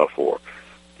watch out for.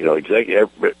 You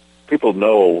know, people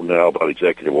know now about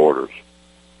executive orders.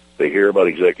 They hear about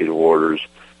executive orders,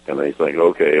 and they think,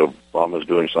 okay, Obama's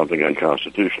doing something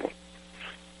unconstitutional.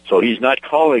 So he's not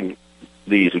calling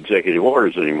these executive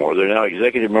orders anymore. They're now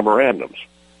executive memorandums.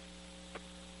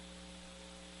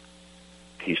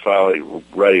 He's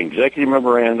writing executive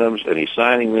memorandums, and he's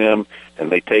signing them,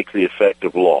 and they take the effect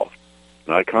of law.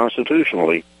 Not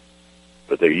constitutionally,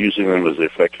 but they're using them as the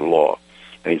effect of law.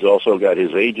 And he's also got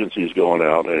his agencies going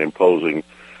out and imposing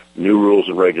new rules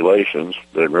and regulations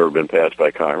that have never been passed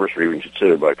by Congress or even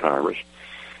considered by Congress.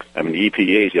 I mean, the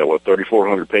EPA's got,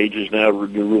 3,400 pages now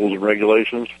of new rules and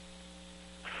regulations?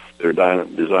 They're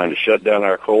designed to shut down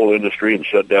our coal industry and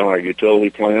shut down our utility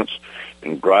plants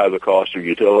and drive the cost of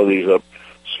utilities up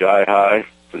sky high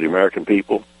for the American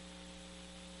people.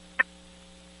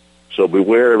 So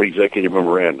beware of executive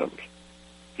memorandums.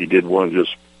 He did one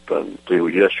just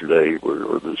yesterday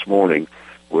or this morning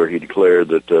where he declared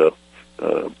that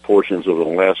portions of the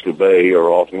Alaska Bay are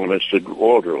off limits to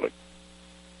oil drilling.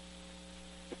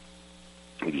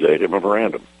 Executive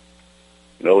memorandum.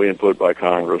 No input by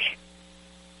Congress.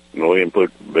 No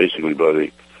input basically by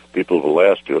the people of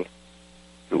Alaska,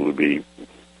 who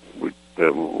would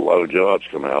have a lot of jobs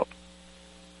come out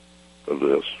of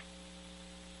this.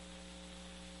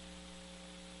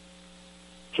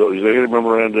 So executive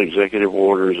memoranda, executive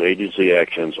orders, agency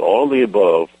actions, all of the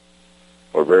above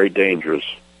are very dangerous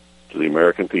to the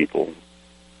American people,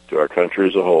 to our country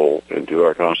as a whole, and to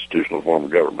our constitutional form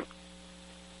of government.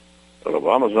 But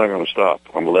Obama's not going to stop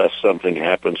unless something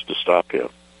happens to stop him.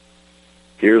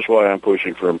 Here's why I'm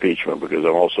pushing for impeachment, because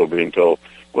I'm also being told,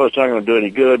 well, it's not going to do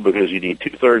any good because you need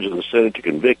 2/3 of the Senate to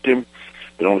convict him.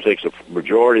 It only takes a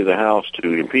majority of the House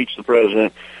to impeach the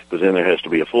president, but then there has to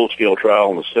be a full-scale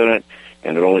trial in the Senate,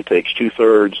 and it only takes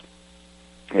 2/3.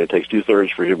 And it takes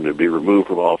 2/3 for him to be removed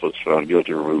from office, found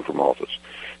guilty, removed from office.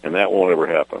 And that won't ever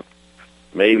happen.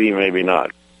 Maybe, maybe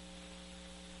not.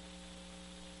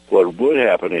 What would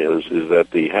happen is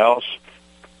that the House,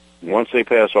 once they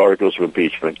pass articles of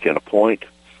impeachment, can appoint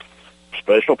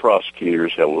special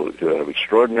prosecutors who have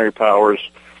extraordinary powers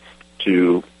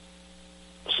to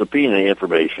subpoena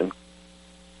information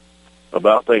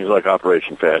about things like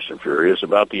Operation Fast and Furious,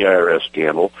 about the IRS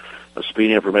scandal,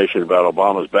 subpoena information about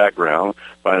Obama's background,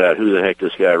 find out who the heck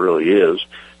this guy really is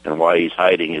and why he's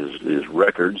hiding his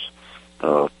records,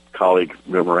 college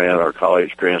memoranda or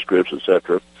college transcripts,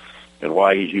 etc., and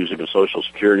why he's using a Social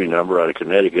Security number out of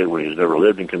Connecticut when he's never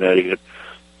lived in Connecticut,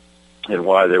 and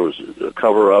why there was a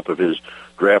cover-up of his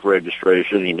draft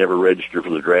registration. He never registered for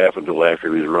the draft until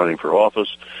after he was running for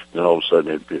office. Then all of a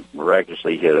sudden,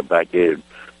 miraculously, he had a backdated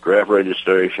draft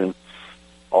registration.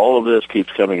 All of this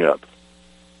keeps coming up.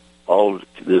 All of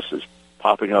this is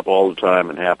popping up all the time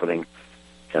and happening,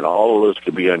 and all of this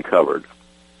could be uncovered.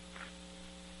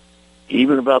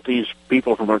 Even about these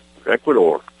people from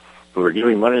Ecuador who are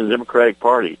giving money to the Democratic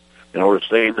Party in order to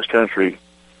stay in this country,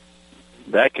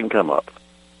 that can come up.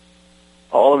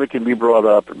 All of it can be brought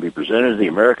up and be presented to the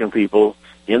American people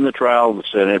in the trial in the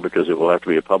Senate, because it will have to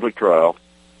be a public trial.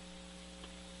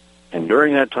 And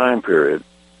during that time period,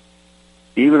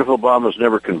 even if Obama's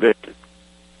never convicted,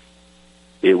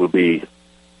 it would be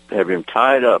have him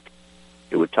tied up.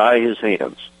 It would tie his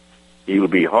hands. He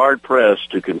would be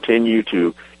hard-pressed to continue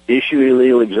to issue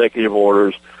illegal executive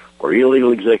orders or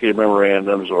illegal executive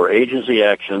memorandums or agency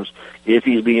actions if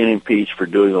he's being impeached for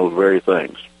doing those very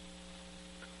things,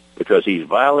 because he's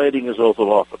violating his oath of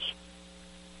office.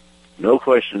 No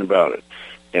question about it.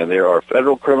 And there are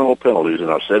federal criminal penalties,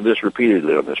 and I've said this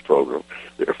repeatedly on this program.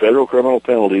 There are federal criminal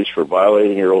penalties for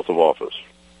violating your oath of office.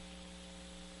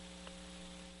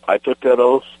 I took that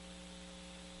oath.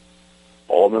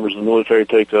 All members of the military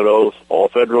take that oath. All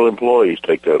federal employees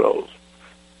take that oath,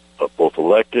 both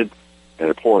elected and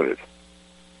appointed.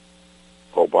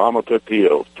 Obama took the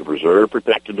oath to preserve,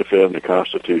 protect, and defend the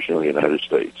Constitution of the United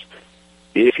States.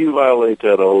 If you violate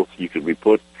that oath, you can be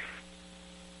put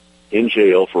in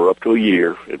jail for up to a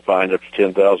year and fined up to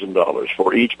 $10,000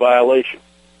 for each violation.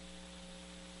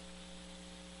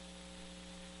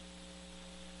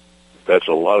 That's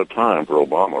a lot of time for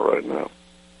Obama right now.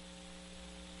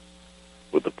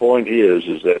 But the point is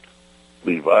that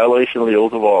the violation of the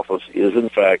oath of office is, in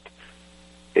fact,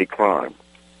 a crime.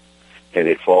 And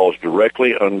it falls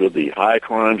directly under the high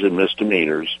crimes and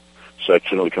misdemeanors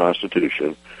section of the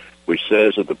Constitution, which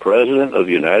says that the President of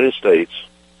the United States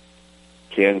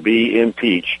can be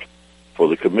impeached for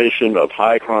the commission of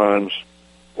high crimes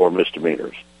or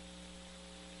misdemeanors.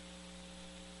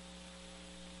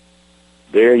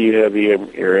 There you have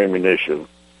your ammunition,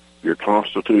 your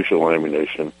constitutional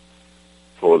ammunition,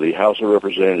 for the House of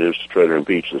Representatives to try to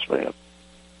impeach this man,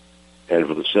 and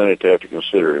for the Senate to have to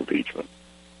consider impeachment.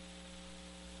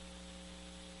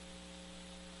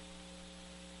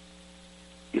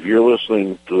 If you're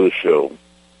listening to this show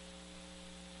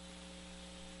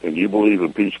and you believe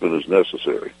impeachment is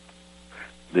necessary,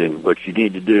 then what you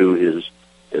need to do is,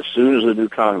 as soon as the new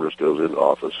Congress goes into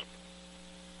office,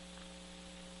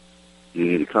 you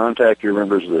need to contact your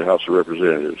members of the House of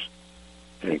Representatives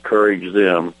and encourage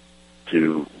them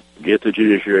to get the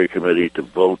Judiciary Committee to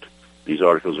vote these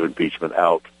articles of impeachment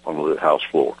out on the House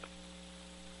floor.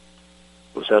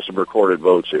 Let's have some recorded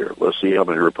votes here. Let's see how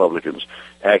many Republicans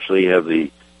actually have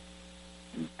the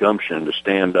gumption to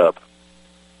stand up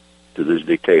to this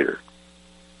dictator,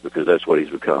 because that's what he's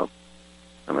become,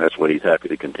 and that's what he's happy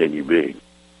to continue being.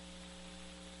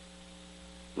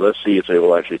 Let's see if they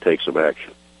will actually take some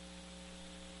action.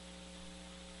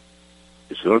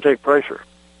 It's going to take pressure.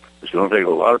 It's going to take a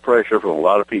lot of pressure from a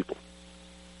lot of people.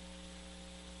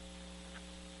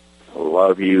 A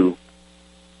lot of you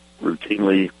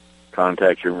routinely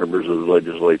contact your members of the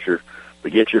legislature,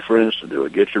 but get your friends to do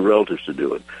it. Get your relatives to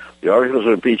do it. The articles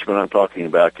of impeachment I'm talking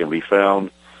about can be found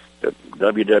at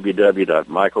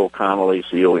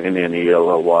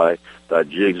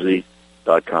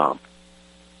www.michaelconnelly.jigsy.com.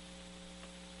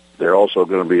 They're also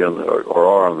going to be on the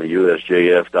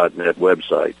USJF.net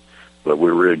website, but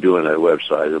we're redoing that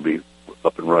website. It'll be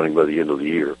up and running by the end of the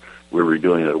year. We're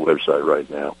redoing that website right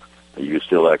now. You can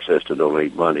still access to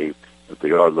donate money. If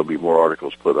they are, there'll be more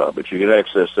articles put up, but you can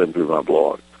access them through my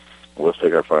blog. Well, let's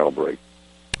take our final break.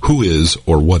 Who is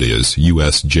or what is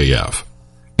USJF?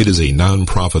 It is a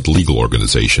non-profit legal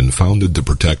organization founded to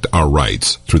protect our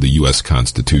rights through the U.S.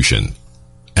 Constitution.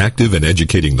 Active in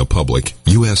educating the public,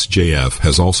 USJF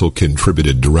has also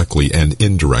contributed directly and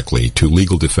indirectly to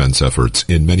legal defense efforts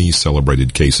in many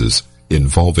celebrated cases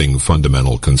involving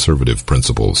fundamental conservative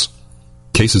principles.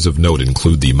 Cases of note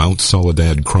include the Mount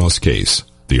Soledad Cross case,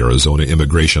 the Arizona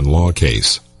immigration law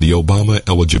case, the Obama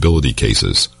eligibility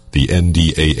cases, the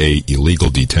NDAA illegal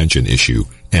detention issue,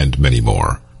 and many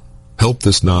more. Help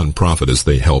this nonprofit as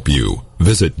they help you.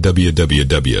 Visit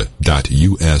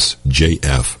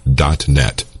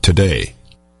www.usjf.net today.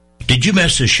 Did you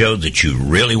miss a show that you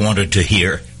really wanted to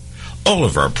hear? All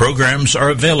of our programs are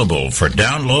available for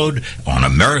download on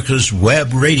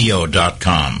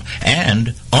americaswebradio.com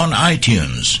and on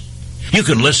iTunes. You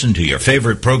can listen to your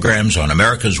favorite programs on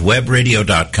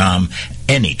americaswebradio.com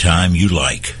anytime you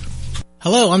like.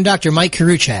 Hello, I'm Dr. Mike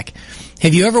Karuchak.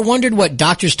 Have you ever wondered what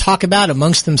doctors talk about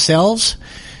amongst themselves?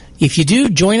 If you do,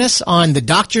 join us on the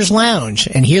Doctor's Lounge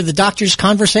and hear the doctors'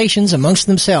 conversations amongst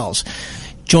themselves.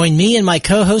 Join me and my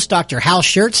co-host, Dr. Hal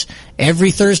Schertz, every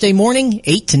Thursday morning,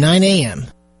 8 to 9 a.m.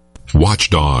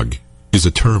 Watchdog is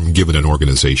a term given an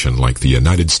organization like the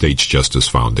United States Justice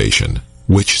Foundation,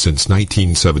 which since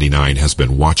 1979 has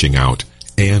been watching out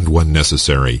and, when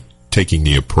necessary, taking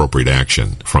the appropriate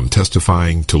action from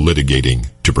testifying to litigating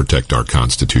to protect our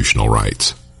constitutional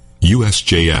rights.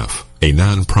 USJF, a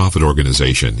non-profit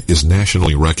organization, is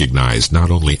nationally recognized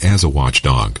not only as a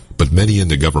watchdog, but many in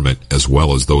the government, as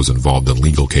well as those involved in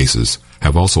legal cases,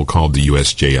 have also called the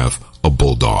USJF a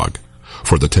bulldog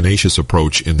for the tenacious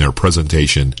approach in their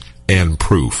presentation and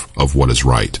proof of what is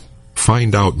right.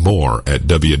 Find out more at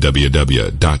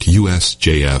www.usjf.net.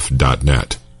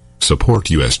 Support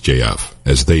USJF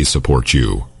as they support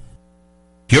you.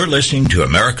 You're listening to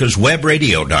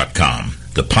AmericasWebRadio.com,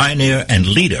 the pioneer and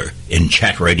leader in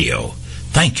chat radio.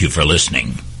 Thank you for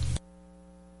listening.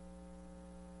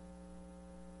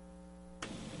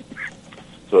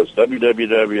 So it's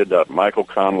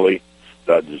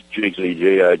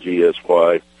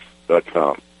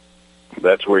www.michaelconnelly.jigsy.com.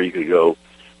 That's where you can go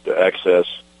to access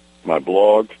my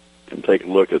blog and take a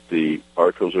look at the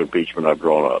articles of impeachment I've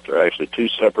drawn up. They're actually two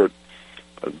separate.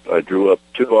 I drew up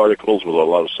two articles with a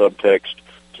lot of subtext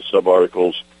to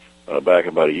sub-articles back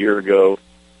about a year ago,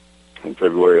 in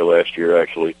February of last year,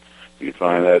 actually. You can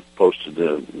find that posted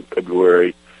in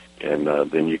February, and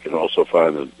then you can also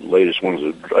find the latest ones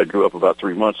that I drew up about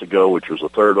 3 months ago, which was the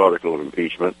third article of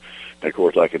impeachment. And, of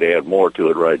course, I could add more to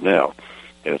it right now.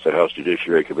 And if the House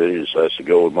Judiciary Committee decides to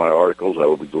go with my articles, I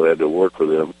will be glad to work for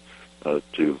them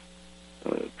to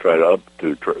try to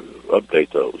update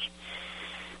those.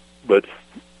 But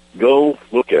go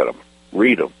look at them,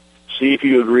 read them, see if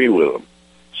you agree with them,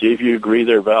 see if you agree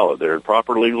they're valid, they're in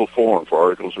proper legal form for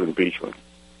articles of impeachment.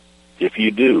 If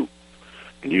you do,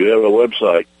 and you have a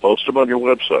website, post them on your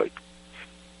website.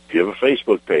 If you have a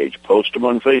Facebook page, post them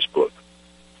on Facebook.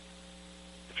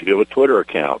 If you have a Twitter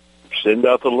account, send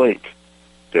out the link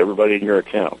to everybody in your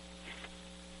account.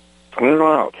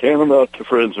 Hand them out to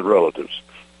friends and relatives.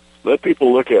 Let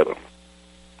people look at them.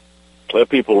 Let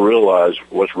people realize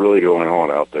what's really going on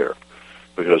out there.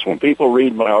 Because when people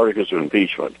read my articles of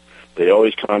impeachment, they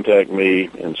always contact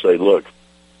me and say, look,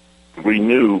 we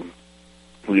knew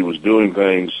he was doing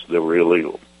things that were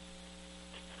illegal.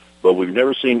 But we've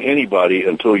never seen anybody,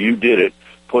 until you did it,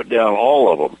 put down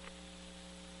all of them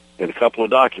in a couple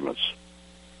of documents.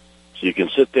 So you can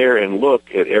sit there and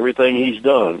look at everything he's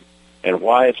done and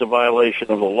why it's a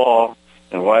violation of the law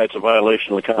and why it's a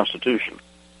violation of the Constitution.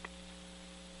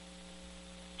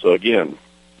 So again,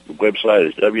 the website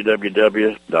is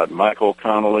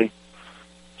www.michaelconnelly,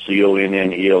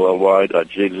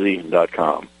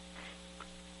 CONNELLY.jigsy.com.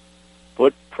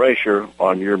 Put pressure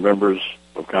on your members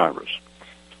of Congress.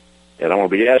 And I'm going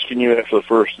to be asking you after the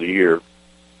first of the year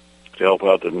to help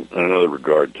out in another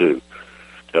regard, too,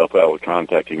 to help out with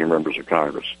contacting your members of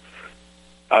Congress.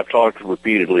 I've talked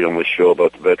repeatedly on this show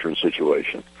about the veteran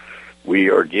situation. We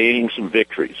are gaining some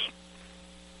victories.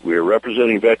 We are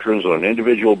representing veterans on an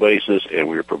individual basis, and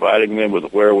we are providing them with the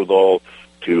wherewithal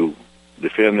to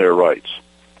defend their rights,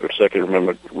 their Second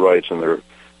Amendment rights and their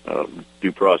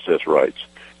due process rights.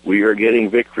 We are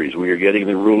getting victories. We are getting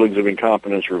the rulings of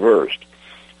incompetence reversed.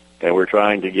 And we're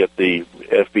trying to get the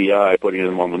FBI putting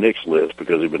them on the NICS list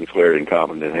because they've been declared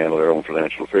incompetent and handle their own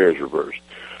financial affairs reversed.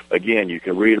 Again, you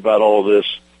can read about all of this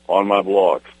on my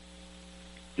blog.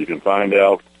 You can find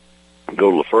out, go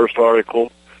to the first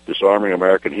article, Disarming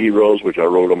American Heroes, which I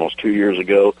wrote almost 2 years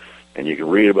ago, and you can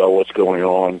read about what's going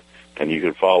on, and you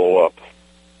can follow up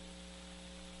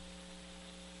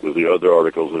with the other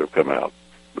articles that have come out,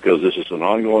 because this is an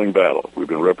ongoing battle. We've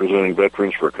been representing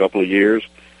veterans for a couple of years.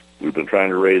 We've been trying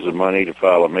to raise the money to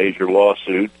file a major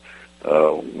lawsuit.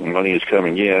 Money is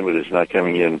coming in, but it's not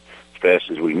coming in as fast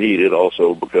as we need it,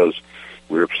 also because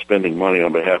we're spending money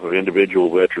on behalf of individual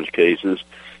veterans' cases.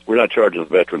 We're not charging the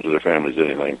veterans or their families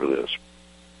anything for this.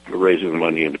 We're raising the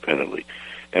money independently.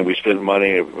 And we spend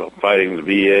money fighting the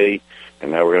VA,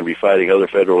 and now we're going to be fighting other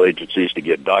federal agencies to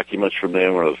get documents from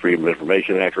them or the Freedom of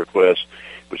Information Act requests,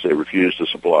 which they refuse to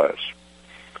supply us.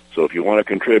 So if you want to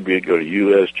contribute, go to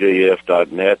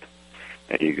usjf.net,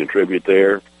 and you contribute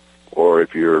there. Or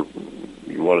if you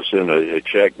want to send a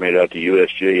check made out to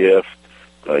USJF,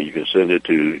 you can send it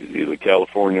to either the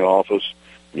California office.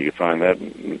 You can find that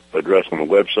address on the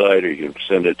website, or you can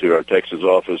send it to our Texas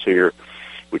office here,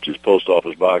 which is Post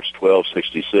Office Box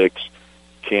 1266,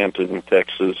 Canton,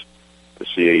 Texas, the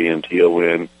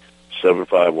CANTON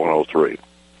 75103.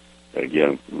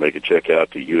 Again, make a check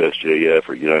out to USJF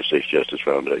or United States Justice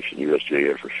Foundation,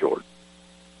 USJF for short.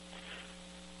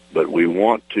 But we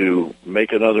want to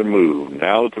make another move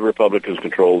now that the Republicans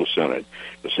control the Senate.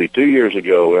 You see, 2 years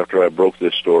ago, after I broke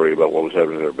this story about what was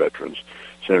happening to their veterans,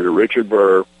 Senator Richard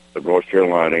Burr of North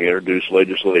Carolina introduced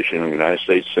legislation in the United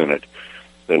States Senate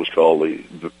that was called the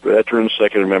Veterans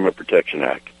Second Amendment Protection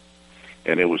Act.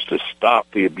 And it was to stop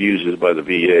the abuses by the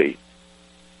VA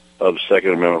of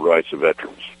Second Amendment rights of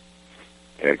veterans.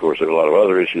 And, of course, there are a lot of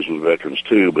other issues with veterans,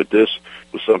 too, but this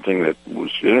was something that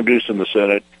was introduced in the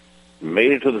Senate,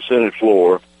 made it to the Senate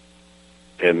floor,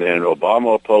 and then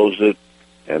Obama opposed it,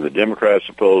 and the Democrats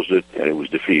opposed it, and it was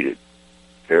defeated.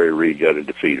 Harry Reid got it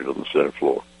defeated on the Senate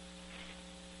floor.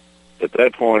 At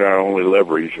that point, our only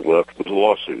leverage left was the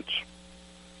lawsuits.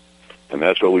 And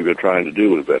that's what we've been trying to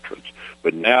do with veterans.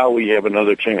 But now we have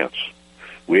another chance.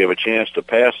 We have a chance to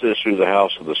pass this through the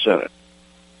House and the Senate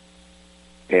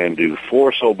and to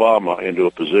force Obama into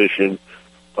a position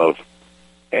of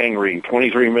angering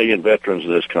 23 million veterans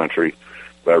in this country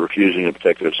by refusing to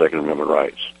protect their Second Amendment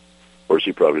rights. Of course,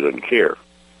 he probably doesn't care.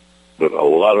 But a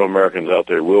lot of Americans out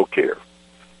there will care.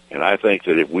 And I think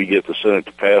that if we get the Senate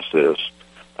to pass this,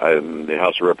 and the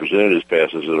House of Representatives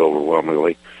passes it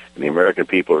overwhelmingly, and the American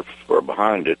people are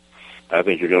behind it, I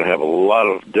think you're going to have a lot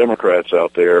of Democrats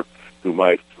out there who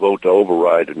might vote to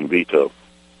override and veto.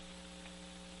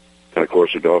 And, of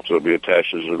course, it can also be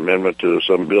attached as an amendment to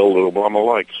some bill that Obama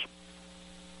likes.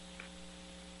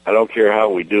 I don't care how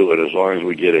we do it as long as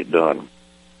we get it done.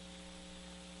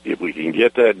 If we can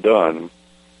get that done,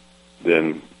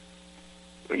 then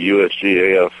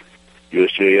USGAF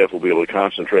will be able to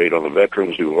concentrate on the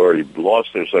veterans who already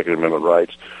lost their Second Amendment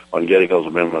rights on getting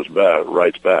those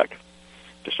rights back,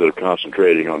 instead of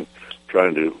concentrating on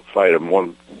trying to fight them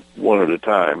one at a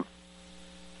time,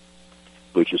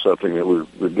 which is something that we're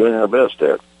doing our best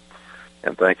at.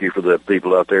 And thank you for the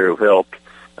people out there who helped.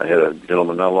 I had a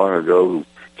gentleman not long ago who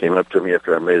came up to me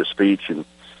after I made a speech and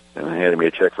handed me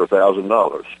a check for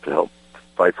 $1,000 to help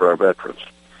fight for our veterans.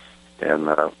 And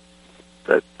that,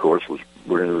 of course, was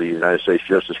we're into the United States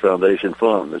Justice Foundation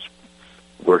Fund that's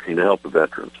working to help the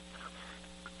veterans.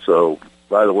 So,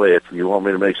 by the way, if you want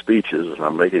me to make speeches, and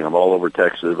I'm making them all over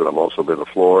Texas, but I've also been to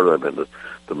Florida, I've been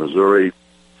to Missouri.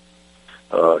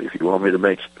 If you want me to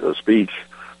make a speech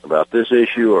about this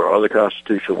issue or other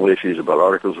constitutional issues about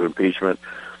articles of impeachment,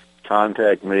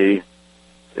 contact me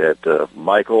at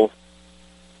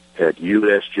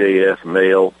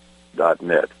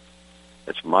michael@usjfmail.net.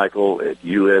 It's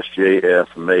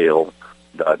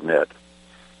michael@usjfmail.net.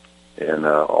 And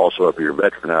also, if you're a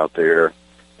veteran out there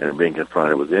and being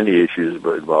confronted with any issues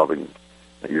but involving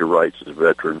your rights as a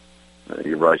veteran,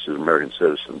 your rights as an American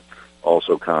citizen,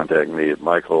 also contact me at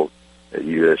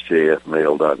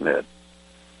michael@usjfmail.net.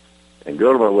 And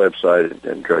go to my website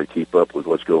and try to keep up with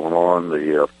what's going on.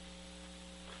 The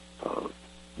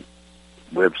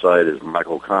website is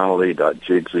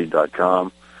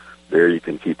michaelconnelly.jigsy.com. There you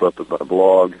can keep up with my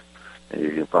blog, and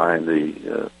you can find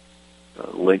the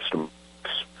links to.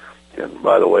 And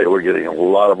by the way, we're getting a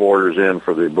lot of orders in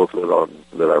for the booklet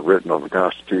that I've written on the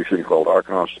Constitution called Our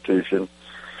Constitution,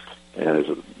 and it's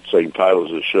the same title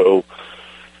as the show.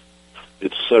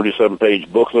 It's a 77-page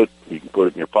booklet. You can put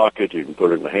it in your pocket. You can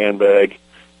put it in a handbag.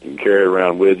 You can carry it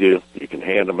around with you. You can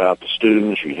hand them out to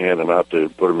students. You can hand them out to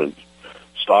put them in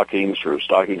stockings or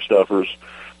stocking stuffers.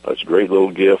 It's a great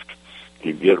little gift.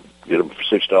 You can get them for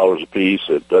 $6 a piece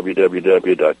at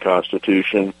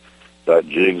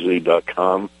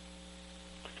www.constitution.jigsy.com,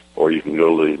 or you can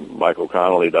go to the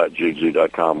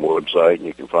michaelconnelly.jigsy.com website, and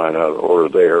you can find out an order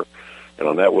there. And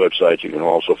on that website, you can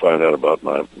also find out about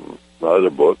my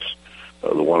other books.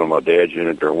 The one on my dad's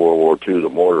unit during World War II, The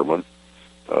Mortarman,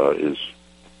 is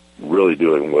really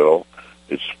doing well.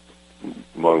 It's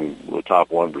among the top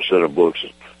 1% of books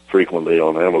frequently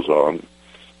on Amazon.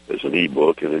 It's an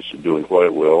e-book, and it's doing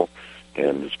quite well,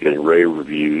 and it's getting rave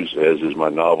reviews, as is my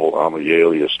novel,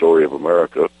 Amayelia, A Story of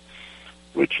America,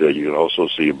 which you can also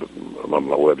see on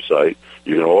my website.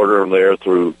 You can order them there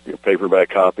through paperback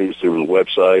copies through the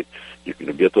website. You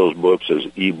can get those books as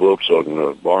e-books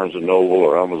on Barnes & Noble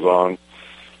or Amazon.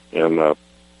 And the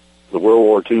World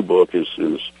War II book is,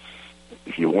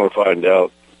 if you want to find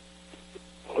out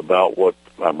about what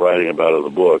I'm writing about in the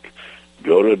book,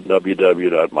 go to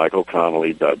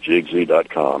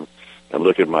www.michaelconnelly.jigsy.com and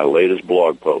look at my latest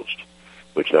blog post,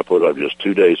 which I put up just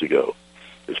 2 days ago.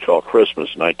 It's called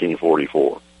Christmas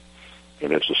 1944.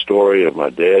 And it's a story of my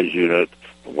dad's unit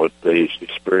and what they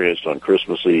experienced on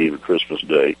Christmas Eve and Christmas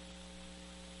Day.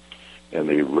 And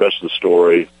the rest of the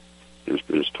story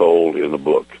is told in the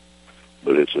book.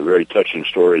 But it's a very touching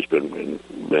story. It's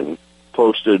been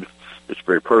posted. It's a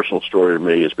very personal story to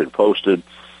me. It's been posted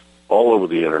all over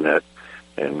the Internet.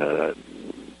 And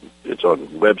it's on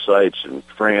websites in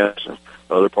France and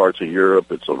other parts of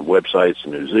Europe. It's on websites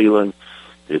in New Zealand.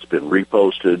 It's been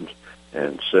reposted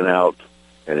and sent out.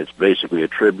 And it's basically a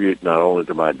tribute not only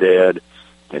to my dad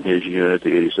and his unit,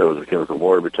 the 87th Chemical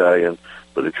Mortar Battalion,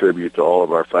 but a tribute to all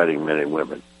of our fighting men and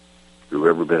women who've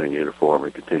ever been in uniform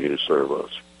and continue to serve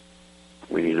us.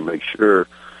 We need to make sure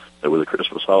that with the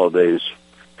Christmas holidays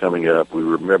coming up, we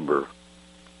remember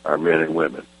our men and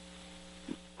women.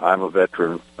 I'm a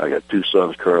veteran. I got 2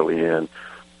 sons currently in.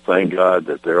 Thank God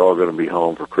that they're all going to be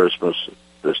home for Christmas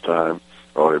this time.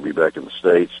 They're all going to be back in the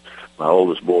States. My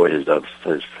oldest boy has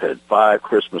had 5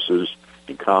 Christmases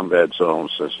in combat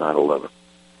zones since 9/11.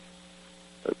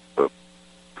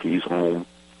 He's home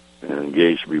and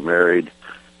engaged to be married,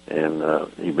 and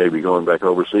he may be going back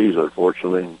overseas,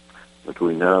 unfortunately,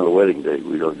 between now and the wedding date.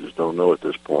 We just don't know at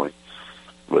this point.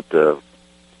 But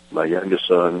my youngest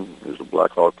son is a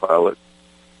Black Hawk pilot,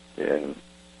 and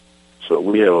so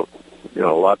we have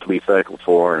a lot to be thankful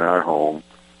for in our home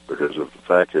because of the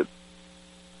fact that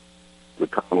the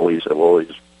Connollys have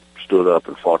always stood up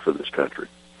and fought for this country.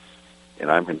 And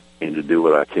I'm continuing to do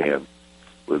what I can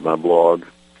with my blog,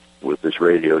 with this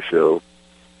radio show,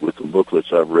 with the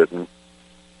booklets I've written.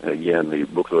 And again, the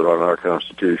booklet on our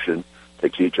Constitution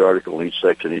takes each article in each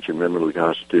section, each amendment of the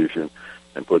Constitution,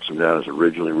 and puts them down as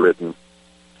originally written.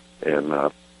 And I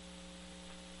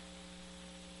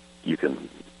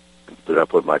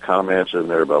put my comments in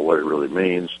there about what it really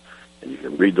means, and you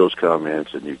can read those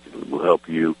comments, and it will help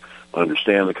you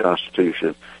understand the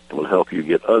Constitution, and will help you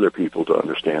get other people to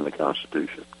understand the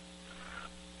Constitution.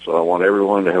 So I want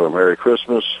everyone to have a Merry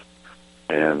Christmas,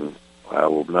 and I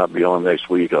will not be on next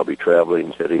week. I'll be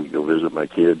traveling, heading to go visit my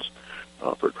kids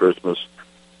for Christmas,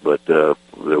 but there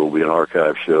will be an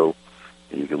archive show,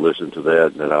 and you can listen to that,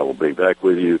 and then I will be back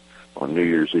with you on New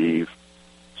Year's Eve.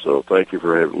 So thank you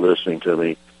for listening to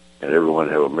me, and everyone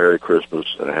have a Merry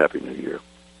Christmas and a Happy New Year.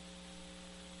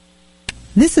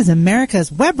 This is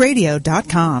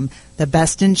AmericasWebRadio.com, the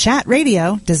best in chat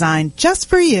radio designed just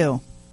for you.